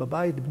הפסח, קנו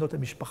בבית לבנות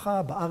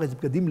המשפחה, בארץ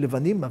בגדים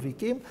לבנים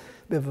מבהיקים,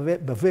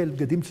 בבבל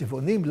בגדים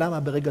צבעונים, למה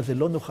ברגע זה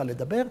לא נוכל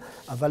לדבר,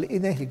 אבל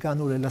הנה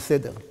הגענו ליל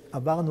הסדר.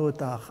 עברנו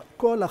את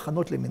כל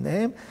ההכנות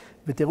למיניהם,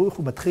 ותראו איך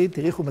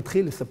הוא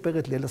מתחיל לספר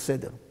את ליל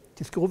הסדר.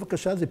 תזכרו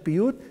בבקשה, זה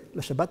פיוט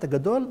לשבת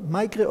הגדול,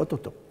 מה יקרה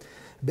אוטוטו.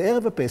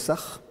 בערב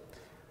הפסח,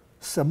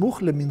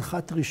 סמוך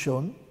למנחת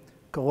ראשון,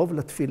 קרוב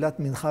לתפילת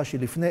מנחה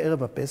שלפני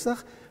ערב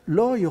הפסח,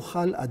 לא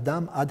יאכל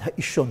אדם עד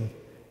האישון.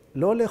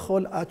 לא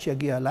לאכול עד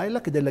שיגיע הלילה,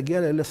 כדי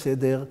להגיע ליל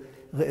הסדר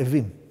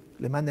רעבים.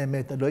 למען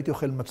האמת, אני לא הייתי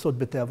אוכל מצות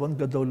בתיאבון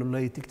גדול, לא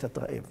הייתי קצת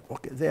רעב.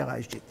 אוקיי, זה הערה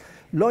אישית.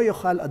 לא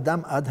יאכל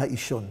אדם עד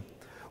האישון.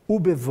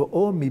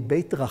 ובבואו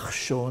מבית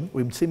רחשון,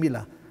 הוא המציא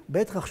מילה.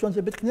 בית רחשון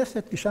זה בית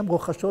כנסת, כי שם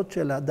רוחשות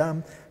של האדם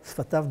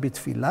שפתיו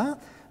בתפילה,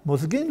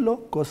 מוזגים לו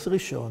כוס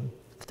ראשון.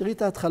 תראי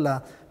את ההתחלה,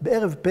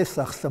 בערב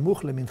פסח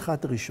סמוך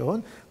למנחת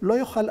ראשון, לא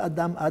יאכל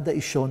אדם עד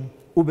האישון,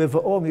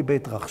 ובבואו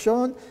מבית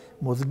רחשון,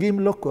 מוזגים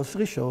לו כוס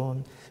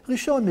ראשון.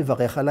 ראשון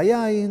מברך על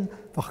היין,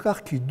 ואחר כך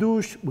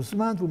קידוש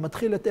וזמן, והוא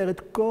מתחיל לתאר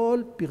את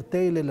כל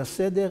פרטי ליל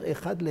הסדר,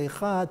 אחד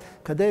לאחד,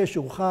 כדי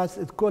שורחץ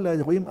את כל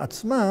האירועים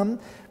עצמם,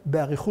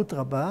 באריכות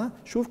רבה,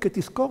 שוב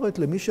כתזכורת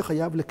למי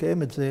שחייב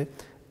לקיים את זה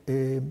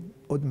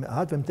עוד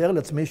מעט, ומתאר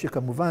לעצמי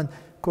שכמובן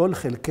כל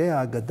חלקי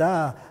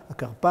ההגדה,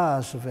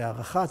 הכרפס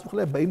והרחץ וכו',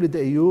 באים לידי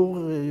איור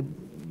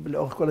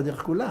לאורך כל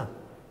הדרך כולה,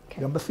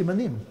 כן. גם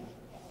בסימנים.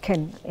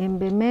 כן, הם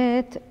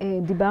באמת,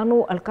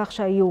 דיברנו על כך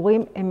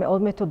שהאיורים הם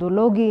מאוד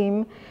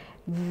מתודולוגיים,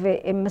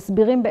 והם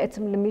מסבירים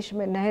בעצם למי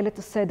שמנהל את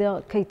הסדר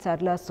כיצד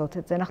לעשות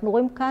את זה. אנחנו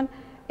רואים כאן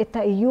את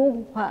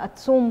האיור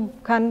העצום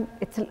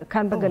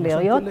כאן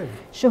בגלריות,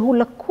 שהוא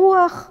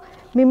לקוח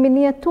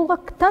ממיניאטורה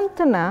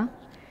קטנטנה,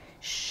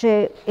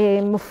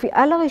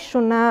 שמופיעה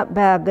לראשונה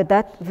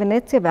בהגדת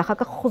ונציה, ואחר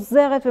כך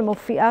חוזרת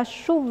ומופיעה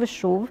שוב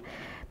ושוב.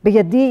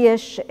 בידי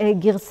יש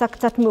גרסה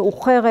קצת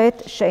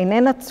מאוחרת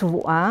שאיננה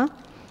צבועה,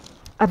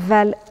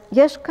 אבל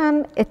יש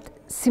כאן את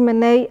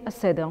סימני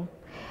הסדר.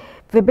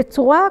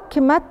 ובצורה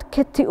כמעט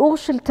כתיאור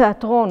של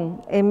תיאטרון,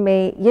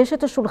 יש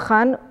את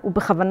השולחן,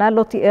 ובכוונה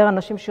לא תיאר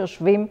אנשים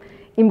שיושבים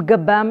עם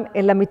גבם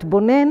אל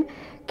המתבונן,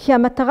 כי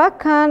המטרה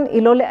כאן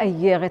היא לא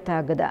לאייר את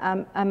ההגדה,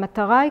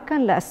 המטרה היא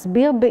כאן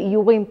להסביר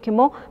באיורים,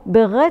 כמו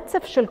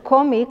ברצף של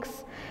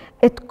קומיקס,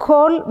 את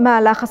כל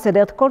מהלך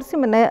הסדר, את כל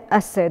סימני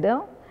הסדר,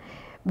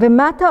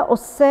 ומה אתה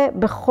עושה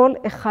בכל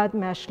אחד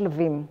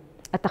מהשלבים.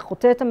 אתה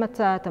חוטא את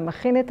המצה, אתה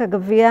מכין את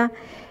הגביע,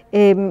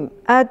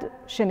 עד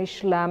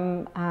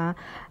שנשלם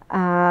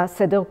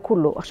הסדר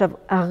כולו. עכשיו,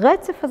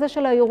 הרצף הזה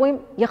של האיורים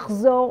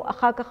יחזור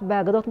אחר כך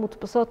בהגדות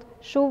מודפסות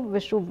שוב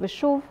ושוב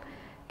ושוב,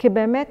 כי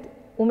באמת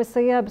הוא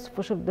מסייע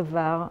בסופו של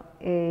דבר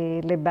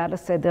לבעל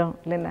הסדר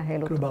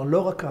לנהל אותו. כלומר,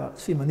 לא רק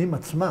הסימנים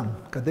עצמם,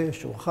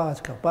 קדש,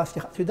 רוחץ, כרפס,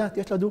 את יודעת,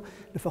 יש לנו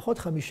לפחות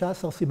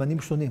 15 סימנים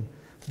שונים.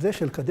 זה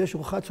של קדש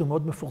ורוחץ הוא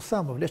מאוד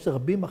מפורסם, אבל יש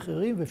רבים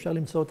אחרים ואפשר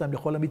למצוא אותם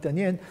לכל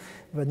המתעניין,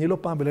 ואני לא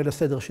פעם בליל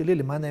הסדר שלי,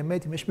 למען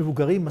האמת, אם יש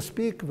מבוגרים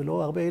מספיק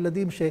ולא הרבה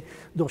ילדים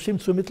שדורשים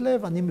תשומת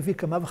לב, אני מביא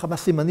כמה וכמה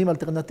סימנים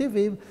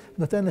אלטרנטיביים,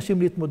 נותן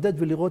אנשים להתמודד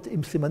ולראות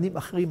עם סימנים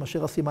אחרים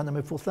מאשר הסימן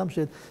המפורסם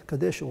של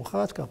קדש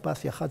ורוחץ,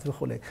 כרפס, יח"צ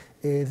וכו'.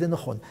 זה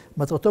נכון.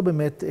 מטרתו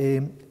באמת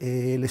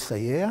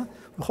לסייע.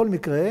 בכל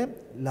מקרה,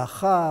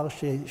 לאחר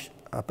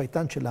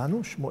שהפייטן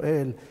שלנו,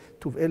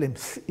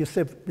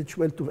 יוסף בן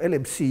שמואל טוב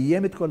אלם,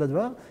 סיים את כל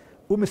הדבר,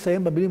 הוא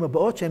מסיים במילים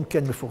הבאות שהן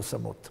כן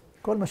מפורסמות.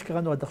 כל מה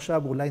שקראנו עד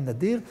עכשיו אולי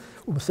נדיר,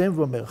 הוא מסיים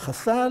ואומר,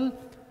 חסל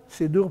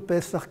סידור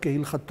פסח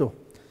כהלכתו,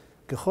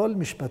 ככל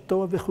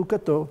משפטו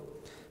וחוקתו,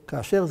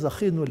 כאשר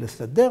זכינו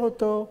לסדר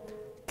אותו,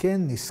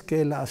 כן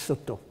נזכה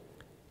לעשותו.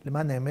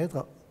 למען האמת,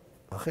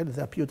 רחל,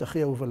 זה הפיוט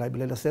הכי אהוב עליי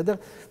בליל הסדר,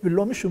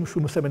 ולא משום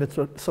שהוא מסמן את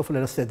סוף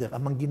ליל הסדר.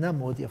 המנגינה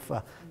מאוד יפה.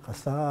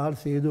 חסל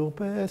סידור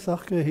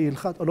פסח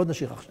כהלכת, או לא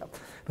נשאיר עכשיו.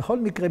 בכל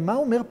מקרה, מה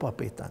אומר פה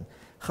הפייטן?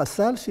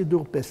 חסל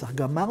סידור פסח,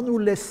 גמרנו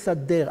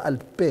לסדר על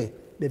פה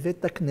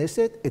בבית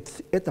הכנסת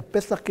את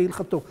הפסח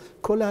כהלכתו,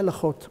 כל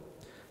ההלכות,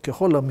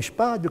 ככל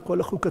המשפט וכל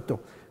החוקתו.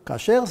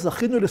 כאשר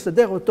זכינו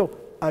לסדר אותו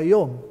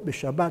היום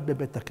בשבת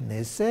בבית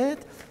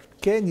הכנסת,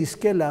 כן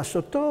נזכה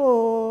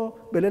לעשותו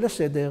בליל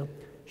הסדר.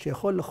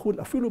 שיכול לחול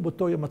אפילו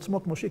באותו יום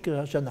עצמו, כמו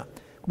שקרה השנה.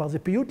 כלומר, זה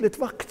פיוט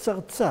לטווח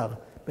קצרצר.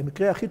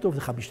 במקרה הכי טוב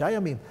זה 5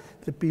 ימים.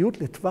 זה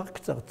פיוט לטווח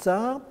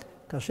קצרצר,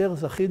 כאשר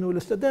זכינו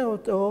לסדר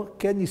אותו,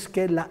 כן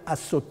נזכה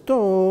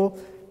לעשותו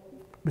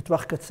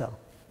בטווח קצר.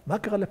 מה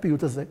קרה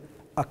לפיוט הזה?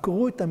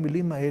 עקרו את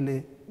המילים האלה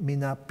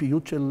מן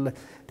הפיוט של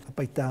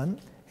הפייטן,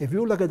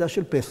 הביאו להגדה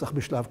של פסח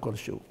בשלב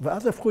כלשהו.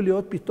 ואז הפכו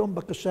להיות פתאום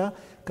בקשה,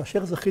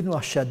 כאשר זכינו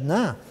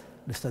השנה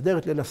לסדר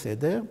את ליל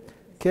הסדר,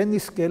 כן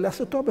נזכה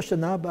לעשותו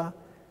בשנה הבאה.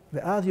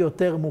 ואז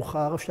יותר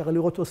מאוחר אפשר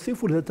לראות,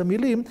 הוסיפו לזה את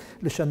המילים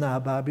לשנה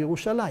הבאה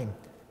בירושלים.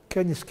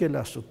 כן נזכה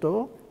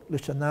לעשותו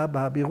לשנה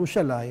הבאה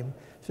בירושלים.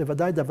 זה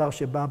ודאי דבר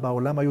שבא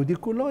בעולם היהודי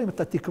כולו, אם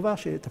אתה תקווה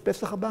שאת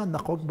הפסח הבא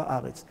נחוג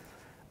בארץ.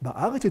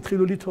 בארץ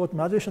התחילו לתהות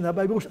מה זה שנה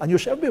הבאה בירושלים. אני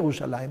יושב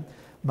בירושלים,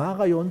 מה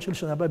הרעיון של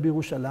שנה הבאה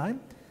בירושלים?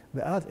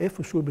 ואז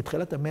איפשהו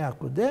בתחילת המאה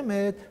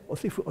הקודמת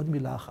הוסיפו עוד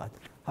מילה אחת,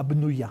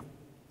 הבנויה.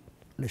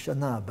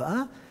 לשנה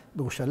הבאה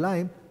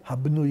בירושלים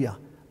הבנויה.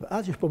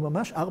 ואז יש פה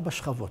ממש 4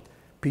 שכבות.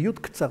 פיוט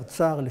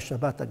קצרצר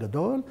לשבת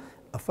הגדול,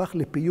 הפך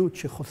לפיוט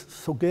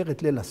שסוגר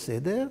את ליל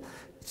הסדר,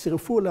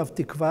 צירפו עליו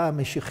תקווה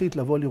משיחית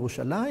לבוא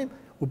לירושלים,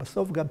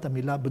 ובסוף גם את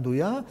המילה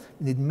בנויה.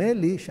 נדמה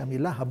לי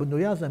שהמילה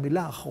הבנויה זו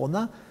המילה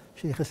האחרונה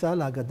שנכנסה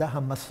להגדה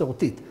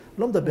המסורתית.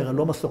 לא מדבר על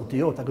לא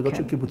מסורתיות, אגדות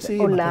של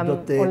קיבוצים,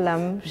 אגדות עולם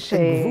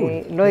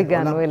שלא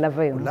הגענו אליו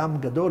היום. עולם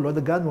גדול, לא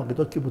הגענו,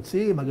 אגדות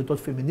קיבוצים, אגדות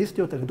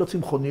פמיניסטיות, אגדות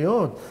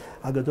צמחוניות,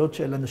 אגדות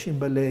של אנשים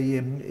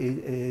בעלי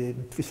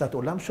תפיסת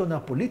עולם שונה,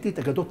 פוליטית,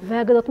 אגדות...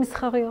 ואגדות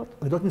מסחריות.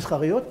 אגדות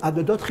מסחריות,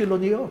 אגדות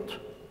חילוניות.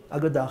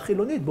 אגדה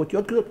חילונית,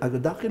 באותיות גדולות,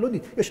 אגדה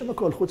חילונית. יש שם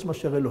הכל חוץ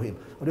מאשר אלוהים.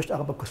 אבל יש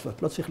 4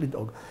 כוסות, לא צריך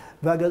לדאוג.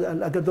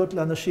 ואגדות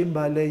לאנשים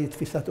בעלי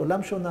תפיסת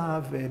עולם שונה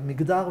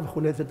ומגדר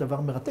וכו', זה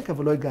דבר מרתק,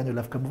 אבל לא הגענו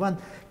אליו. כמובן,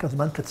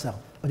 כזמן קצר.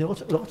 אני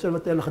לא רוצה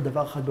לבטל לך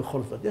דבר אחד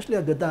בכל זאת. יש לי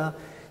אגדה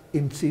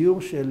עם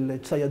ציור של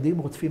ציידים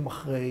רודפים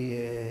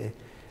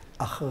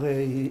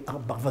אחרי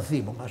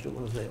ברווזים או משהו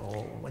כזה,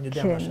 או אני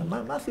יודע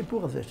מה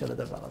הסיפור הזה של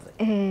הדבר הזה?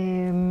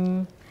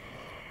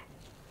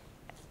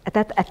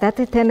 אתה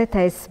תיתן את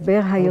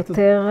ההסבר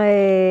היותר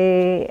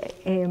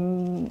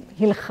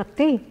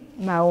הלכתי,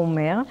 מה הוא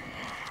אומר,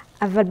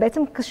 אבל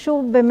בעצם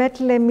קשור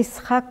באמת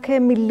למשחק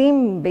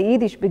מילים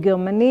ביידיש,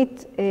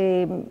 בגרמנית,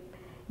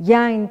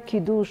 יין,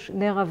 קידוש,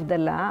 נר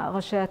הבדלה,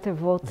 ראשי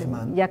התיבות,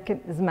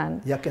 זמן.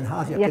 יקן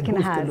האז, יקן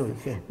הוז, תלוי,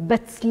 כן.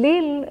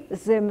 בצליל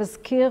זה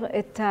מזכיר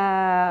את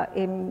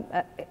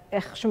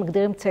איך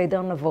שמגדירים ציד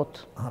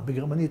ארנבות.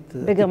 בגרמנית.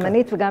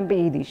 בגרמנית וגם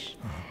ביידיש.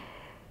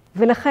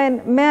 ולכן,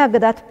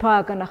 מהאגדת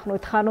פראג, אנחנו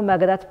התחלנו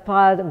מהאגדת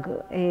פראג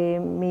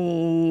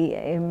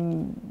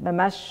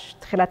ממש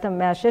תחילת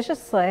המאה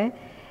ה-16,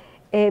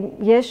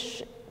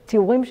 יש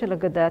תיאורים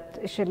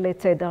של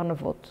ציד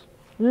ארנבות.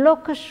 לא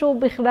קשור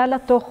בכלל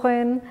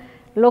לתוכן,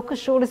 לא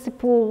קשור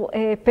לסיפור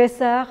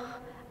פסח,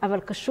 אבל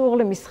קשור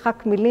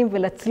למשחק מילים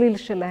ולצליל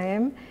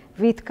שלהם,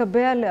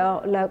 והתקבע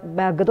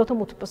באגדות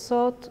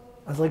המודפסות.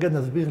 אז רגע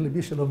נסביר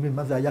למי שלא מבין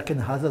מה זה היקן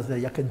האז הזה,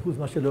 יקן הוז,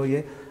 מה שלא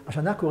יהיה.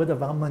 השנה קורה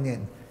דבר מעניין.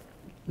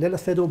 ליל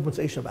הסדר הוא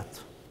במוצאי שבת.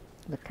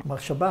 כלומר,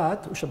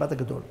 שבת הוא שבת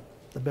הגדול.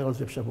 נדבר על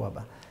זה בשבוע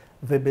הבא.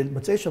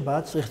 ובמוצאי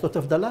שבת צריך לעשות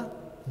הבדלה,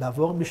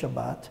 לעבור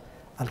משבת.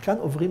 על כאן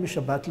עוברים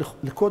משבת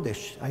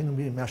לקודש. היינו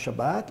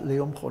מהשבת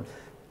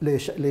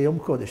ליום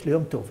קודש,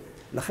 ליום טוב.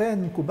 לכן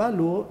מקובל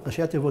הוא,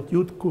 ראשי התיבות י'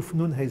 ק'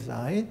 נ' ה' ז',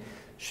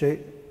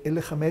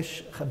 שאלה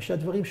חמישה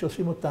דברים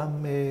שעושים אותם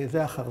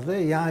זה אחר זה.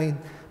 יין,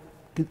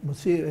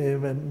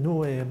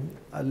 נו,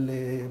 על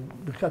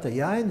ברכת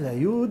היין, זה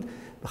היוד,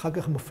 ואחר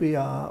כך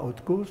מופיע עוד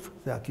קוף,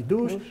 זה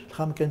הקידוש,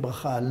 לאחר מכן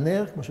ברכה על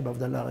נר, כמו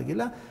שבהבדלה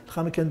הרגילה,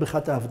 לאחר מכן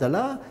ברכת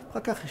ההבדלה, אחר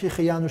כך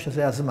שהחיינו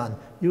שזה הזמן.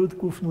 י'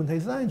 ק' נ' ה'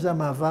 ז', זה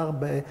המעבר,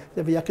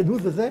 ויקן הוז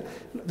וזה,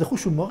 זה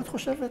חוש הומור, את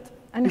חושבת?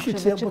 אני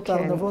חושבת שכן.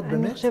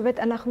 אני חושבת,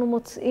 אנחנו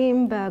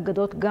מוצאים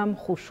באגדות גם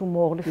חוש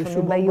הומור,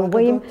 לפעמים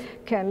באיורים.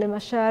 כן,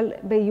 למשל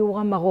באיור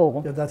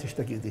המרור. ידעתי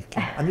שתגידי,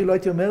 כן. אני לא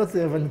הייתי אומר את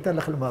זה, אבל ניתן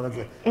לך לומר את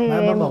זה. מה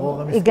עם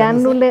המרור המסכן הזה?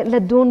 הגענו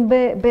לדון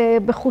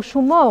בחוש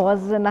הומור,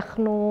 אז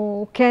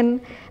אנחנו כן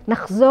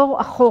נחזור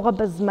אחורה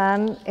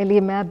בזמן אל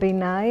ימי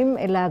הביניים,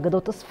 אל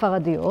האגדות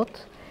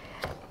הספרדיות,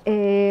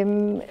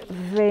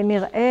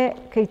 ונראה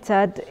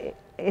כיצד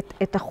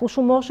את החוש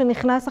הומור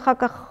שנכנס אחר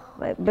כך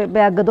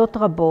באגדות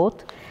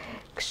רבות,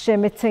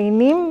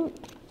 כשמציינים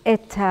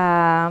את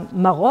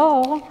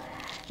המרור,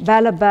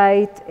 בעל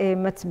הבית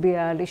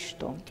מצביע על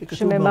אשתו,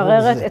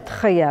 שממררת את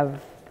חייו.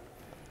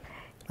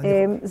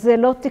 זה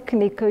לא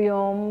תקניק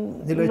היום,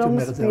 לא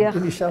משביח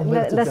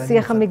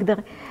לשיח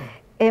המגדרי.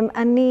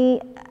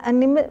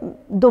 אני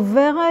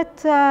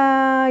דוברת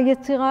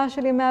היצירה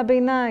של ימי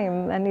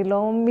הביניים, אני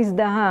לא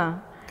מזדהה.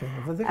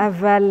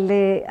 אבל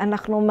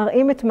אנחנו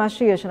מראים את מה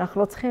שיש,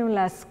 אנחנו לא צריכים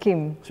להסכים.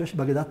 אני חושב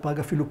שבאגדת פראג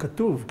אפילו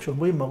כתוב,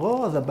 כשאומרים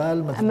מרור, אז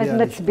הבעל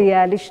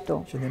מצביע על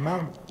אשתו. שנאמר,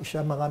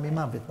 אישה מרה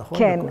ממוות, נכון?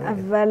 כן,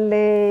 אבל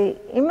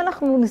אם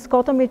אנחנו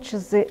נזכור תמיד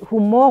שזה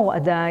הומור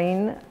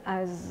עדיין,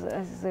 אז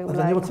אולי נוכל להכיל את זה. אז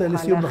אני רוצה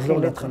לסיום לחזור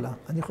להתחלה.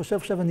 אני חושב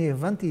עכשיו, אני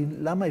הבנתי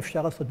למה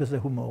אפשר לעשות בזה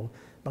הומור.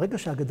 ברגע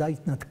שהאגדה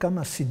התנתקה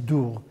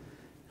מהסידור,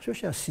 אני חושב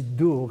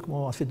שהסידור,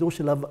 כמו הסידור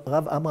של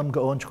רב עמרם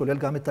גאון, שכולל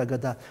גם את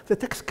האגדה, זה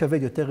טקסט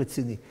כבד יותר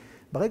רציני.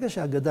 ברגע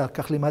שהאגדה,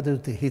 כך לימדת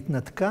אותי,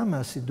 התנתקה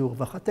מהסידור,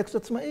 והטקסט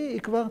עצמאי, היא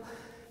כבר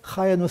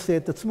חיה נושא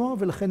את עצמו,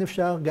 ולכן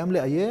אפשר גם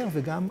לאייר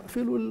וגם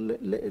אפילו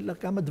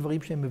לכמה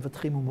דברים שהם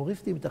מבטחים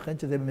הומוריסטיים, ייתכן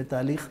שזה באמת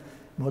תהליך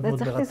מאוד מאוד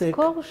מרתק. וצריך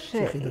לזכור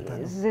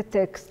שזה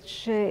טקסט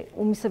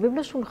שהוא מסביב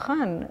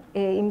לשולחן,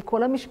 עם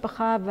כל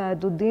המשפחה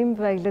והדודים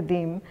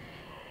והילדים.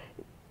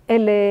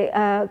 אלה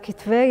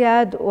כתבי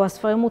היד או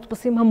הספרים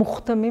המודפסים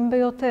המוכתמים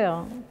ביותר,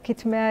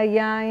 כתמי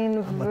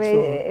היין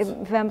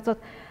והמצות.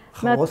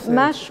 זאת אומרת,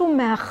 משהו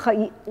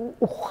מהחיים,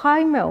 הוא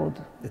חי מאוד,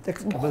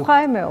 הוא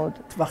חי מאוד.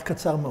 טווח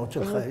קצר מאוד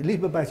של חי. לי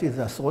בבית שלי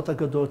זה עשרות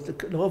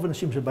אגדות, לרוב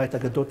אנשים שבית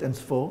אגדות אין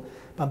ספור,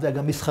 פעם זה היה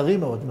גם מסחרי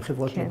מאוד,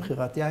 מחברות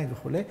למכירת יין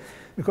וכו'.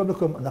 מכל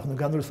מקום, אנחנו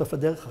הגענו לסוף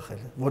הדרך אחרי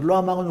זה, ועוד לא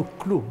אמרנו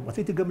כלום.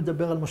 רציתי גם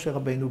לדבר על משה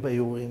רבינו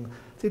באיורים,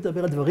 רציתי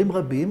לדבר על דברים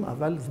רבים,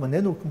 אבל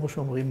זמננו, כמו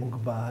שאומרים,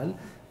 מוגבל.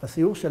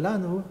 בסיור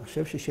שלנו, אני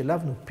חושב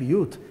ששילבנו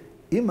פיוט,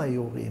 עם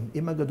האיורים,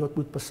 עם אגדות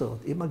מודפסות,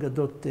 עם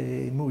אגדות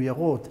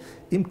מאוירות,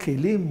 עם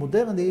כלים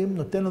מודרניים,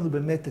 נותן לנו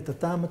באמת את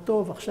הטעם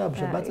הטוב עכשיו,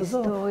 בשבת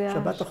הזאת,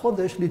 שבת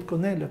החודש,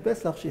 להתכונן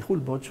לפסח, שיחול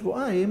בעוד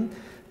שבועיים,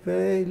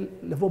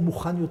 ולבוא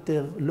מוכן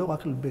יותר, לא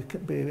רק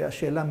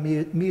בשאלה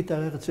מי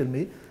יתארח אצל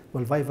מי,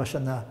 והלוואי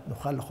והשנה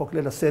נוכל לחוק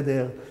ליל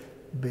הסדר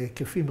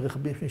בהיקפים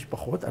רחבים של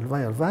משפחות,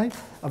 הלוואי,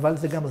 אבל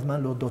זה גם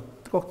הזמן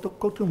להודות.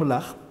 כל תום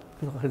לך.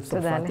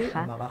 תודה לך.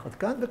 מארחת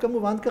כאן,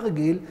 וכמובן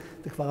כרגיל,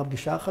 זה כבר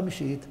הפגישה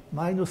החמישית,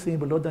 מה היינו עושים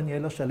בלא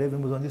דניאלה שלו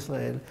במוזיאון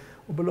ישראל,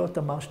 ובלא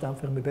תמר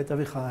שטמפר מבית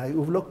אבי חי,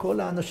 ובלא כל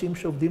האנשים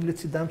שעובדים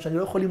לצידם, שאני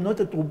לא יכול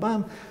למנות את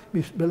רובם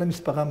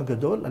למספרם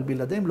הגדול, על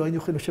בלעדיהם לא היינו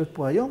יכולים לשבת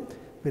פה היום,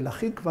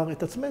 ולהכין כבר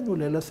את עצמנו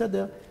ליל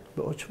הסדר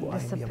בעוד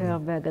שבועיים ימים. לספר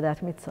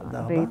באגדת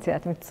מצרים,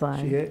 ביציאת מצרים.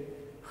 שיהיה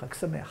חג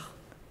שמח.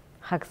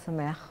 חג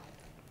שמח.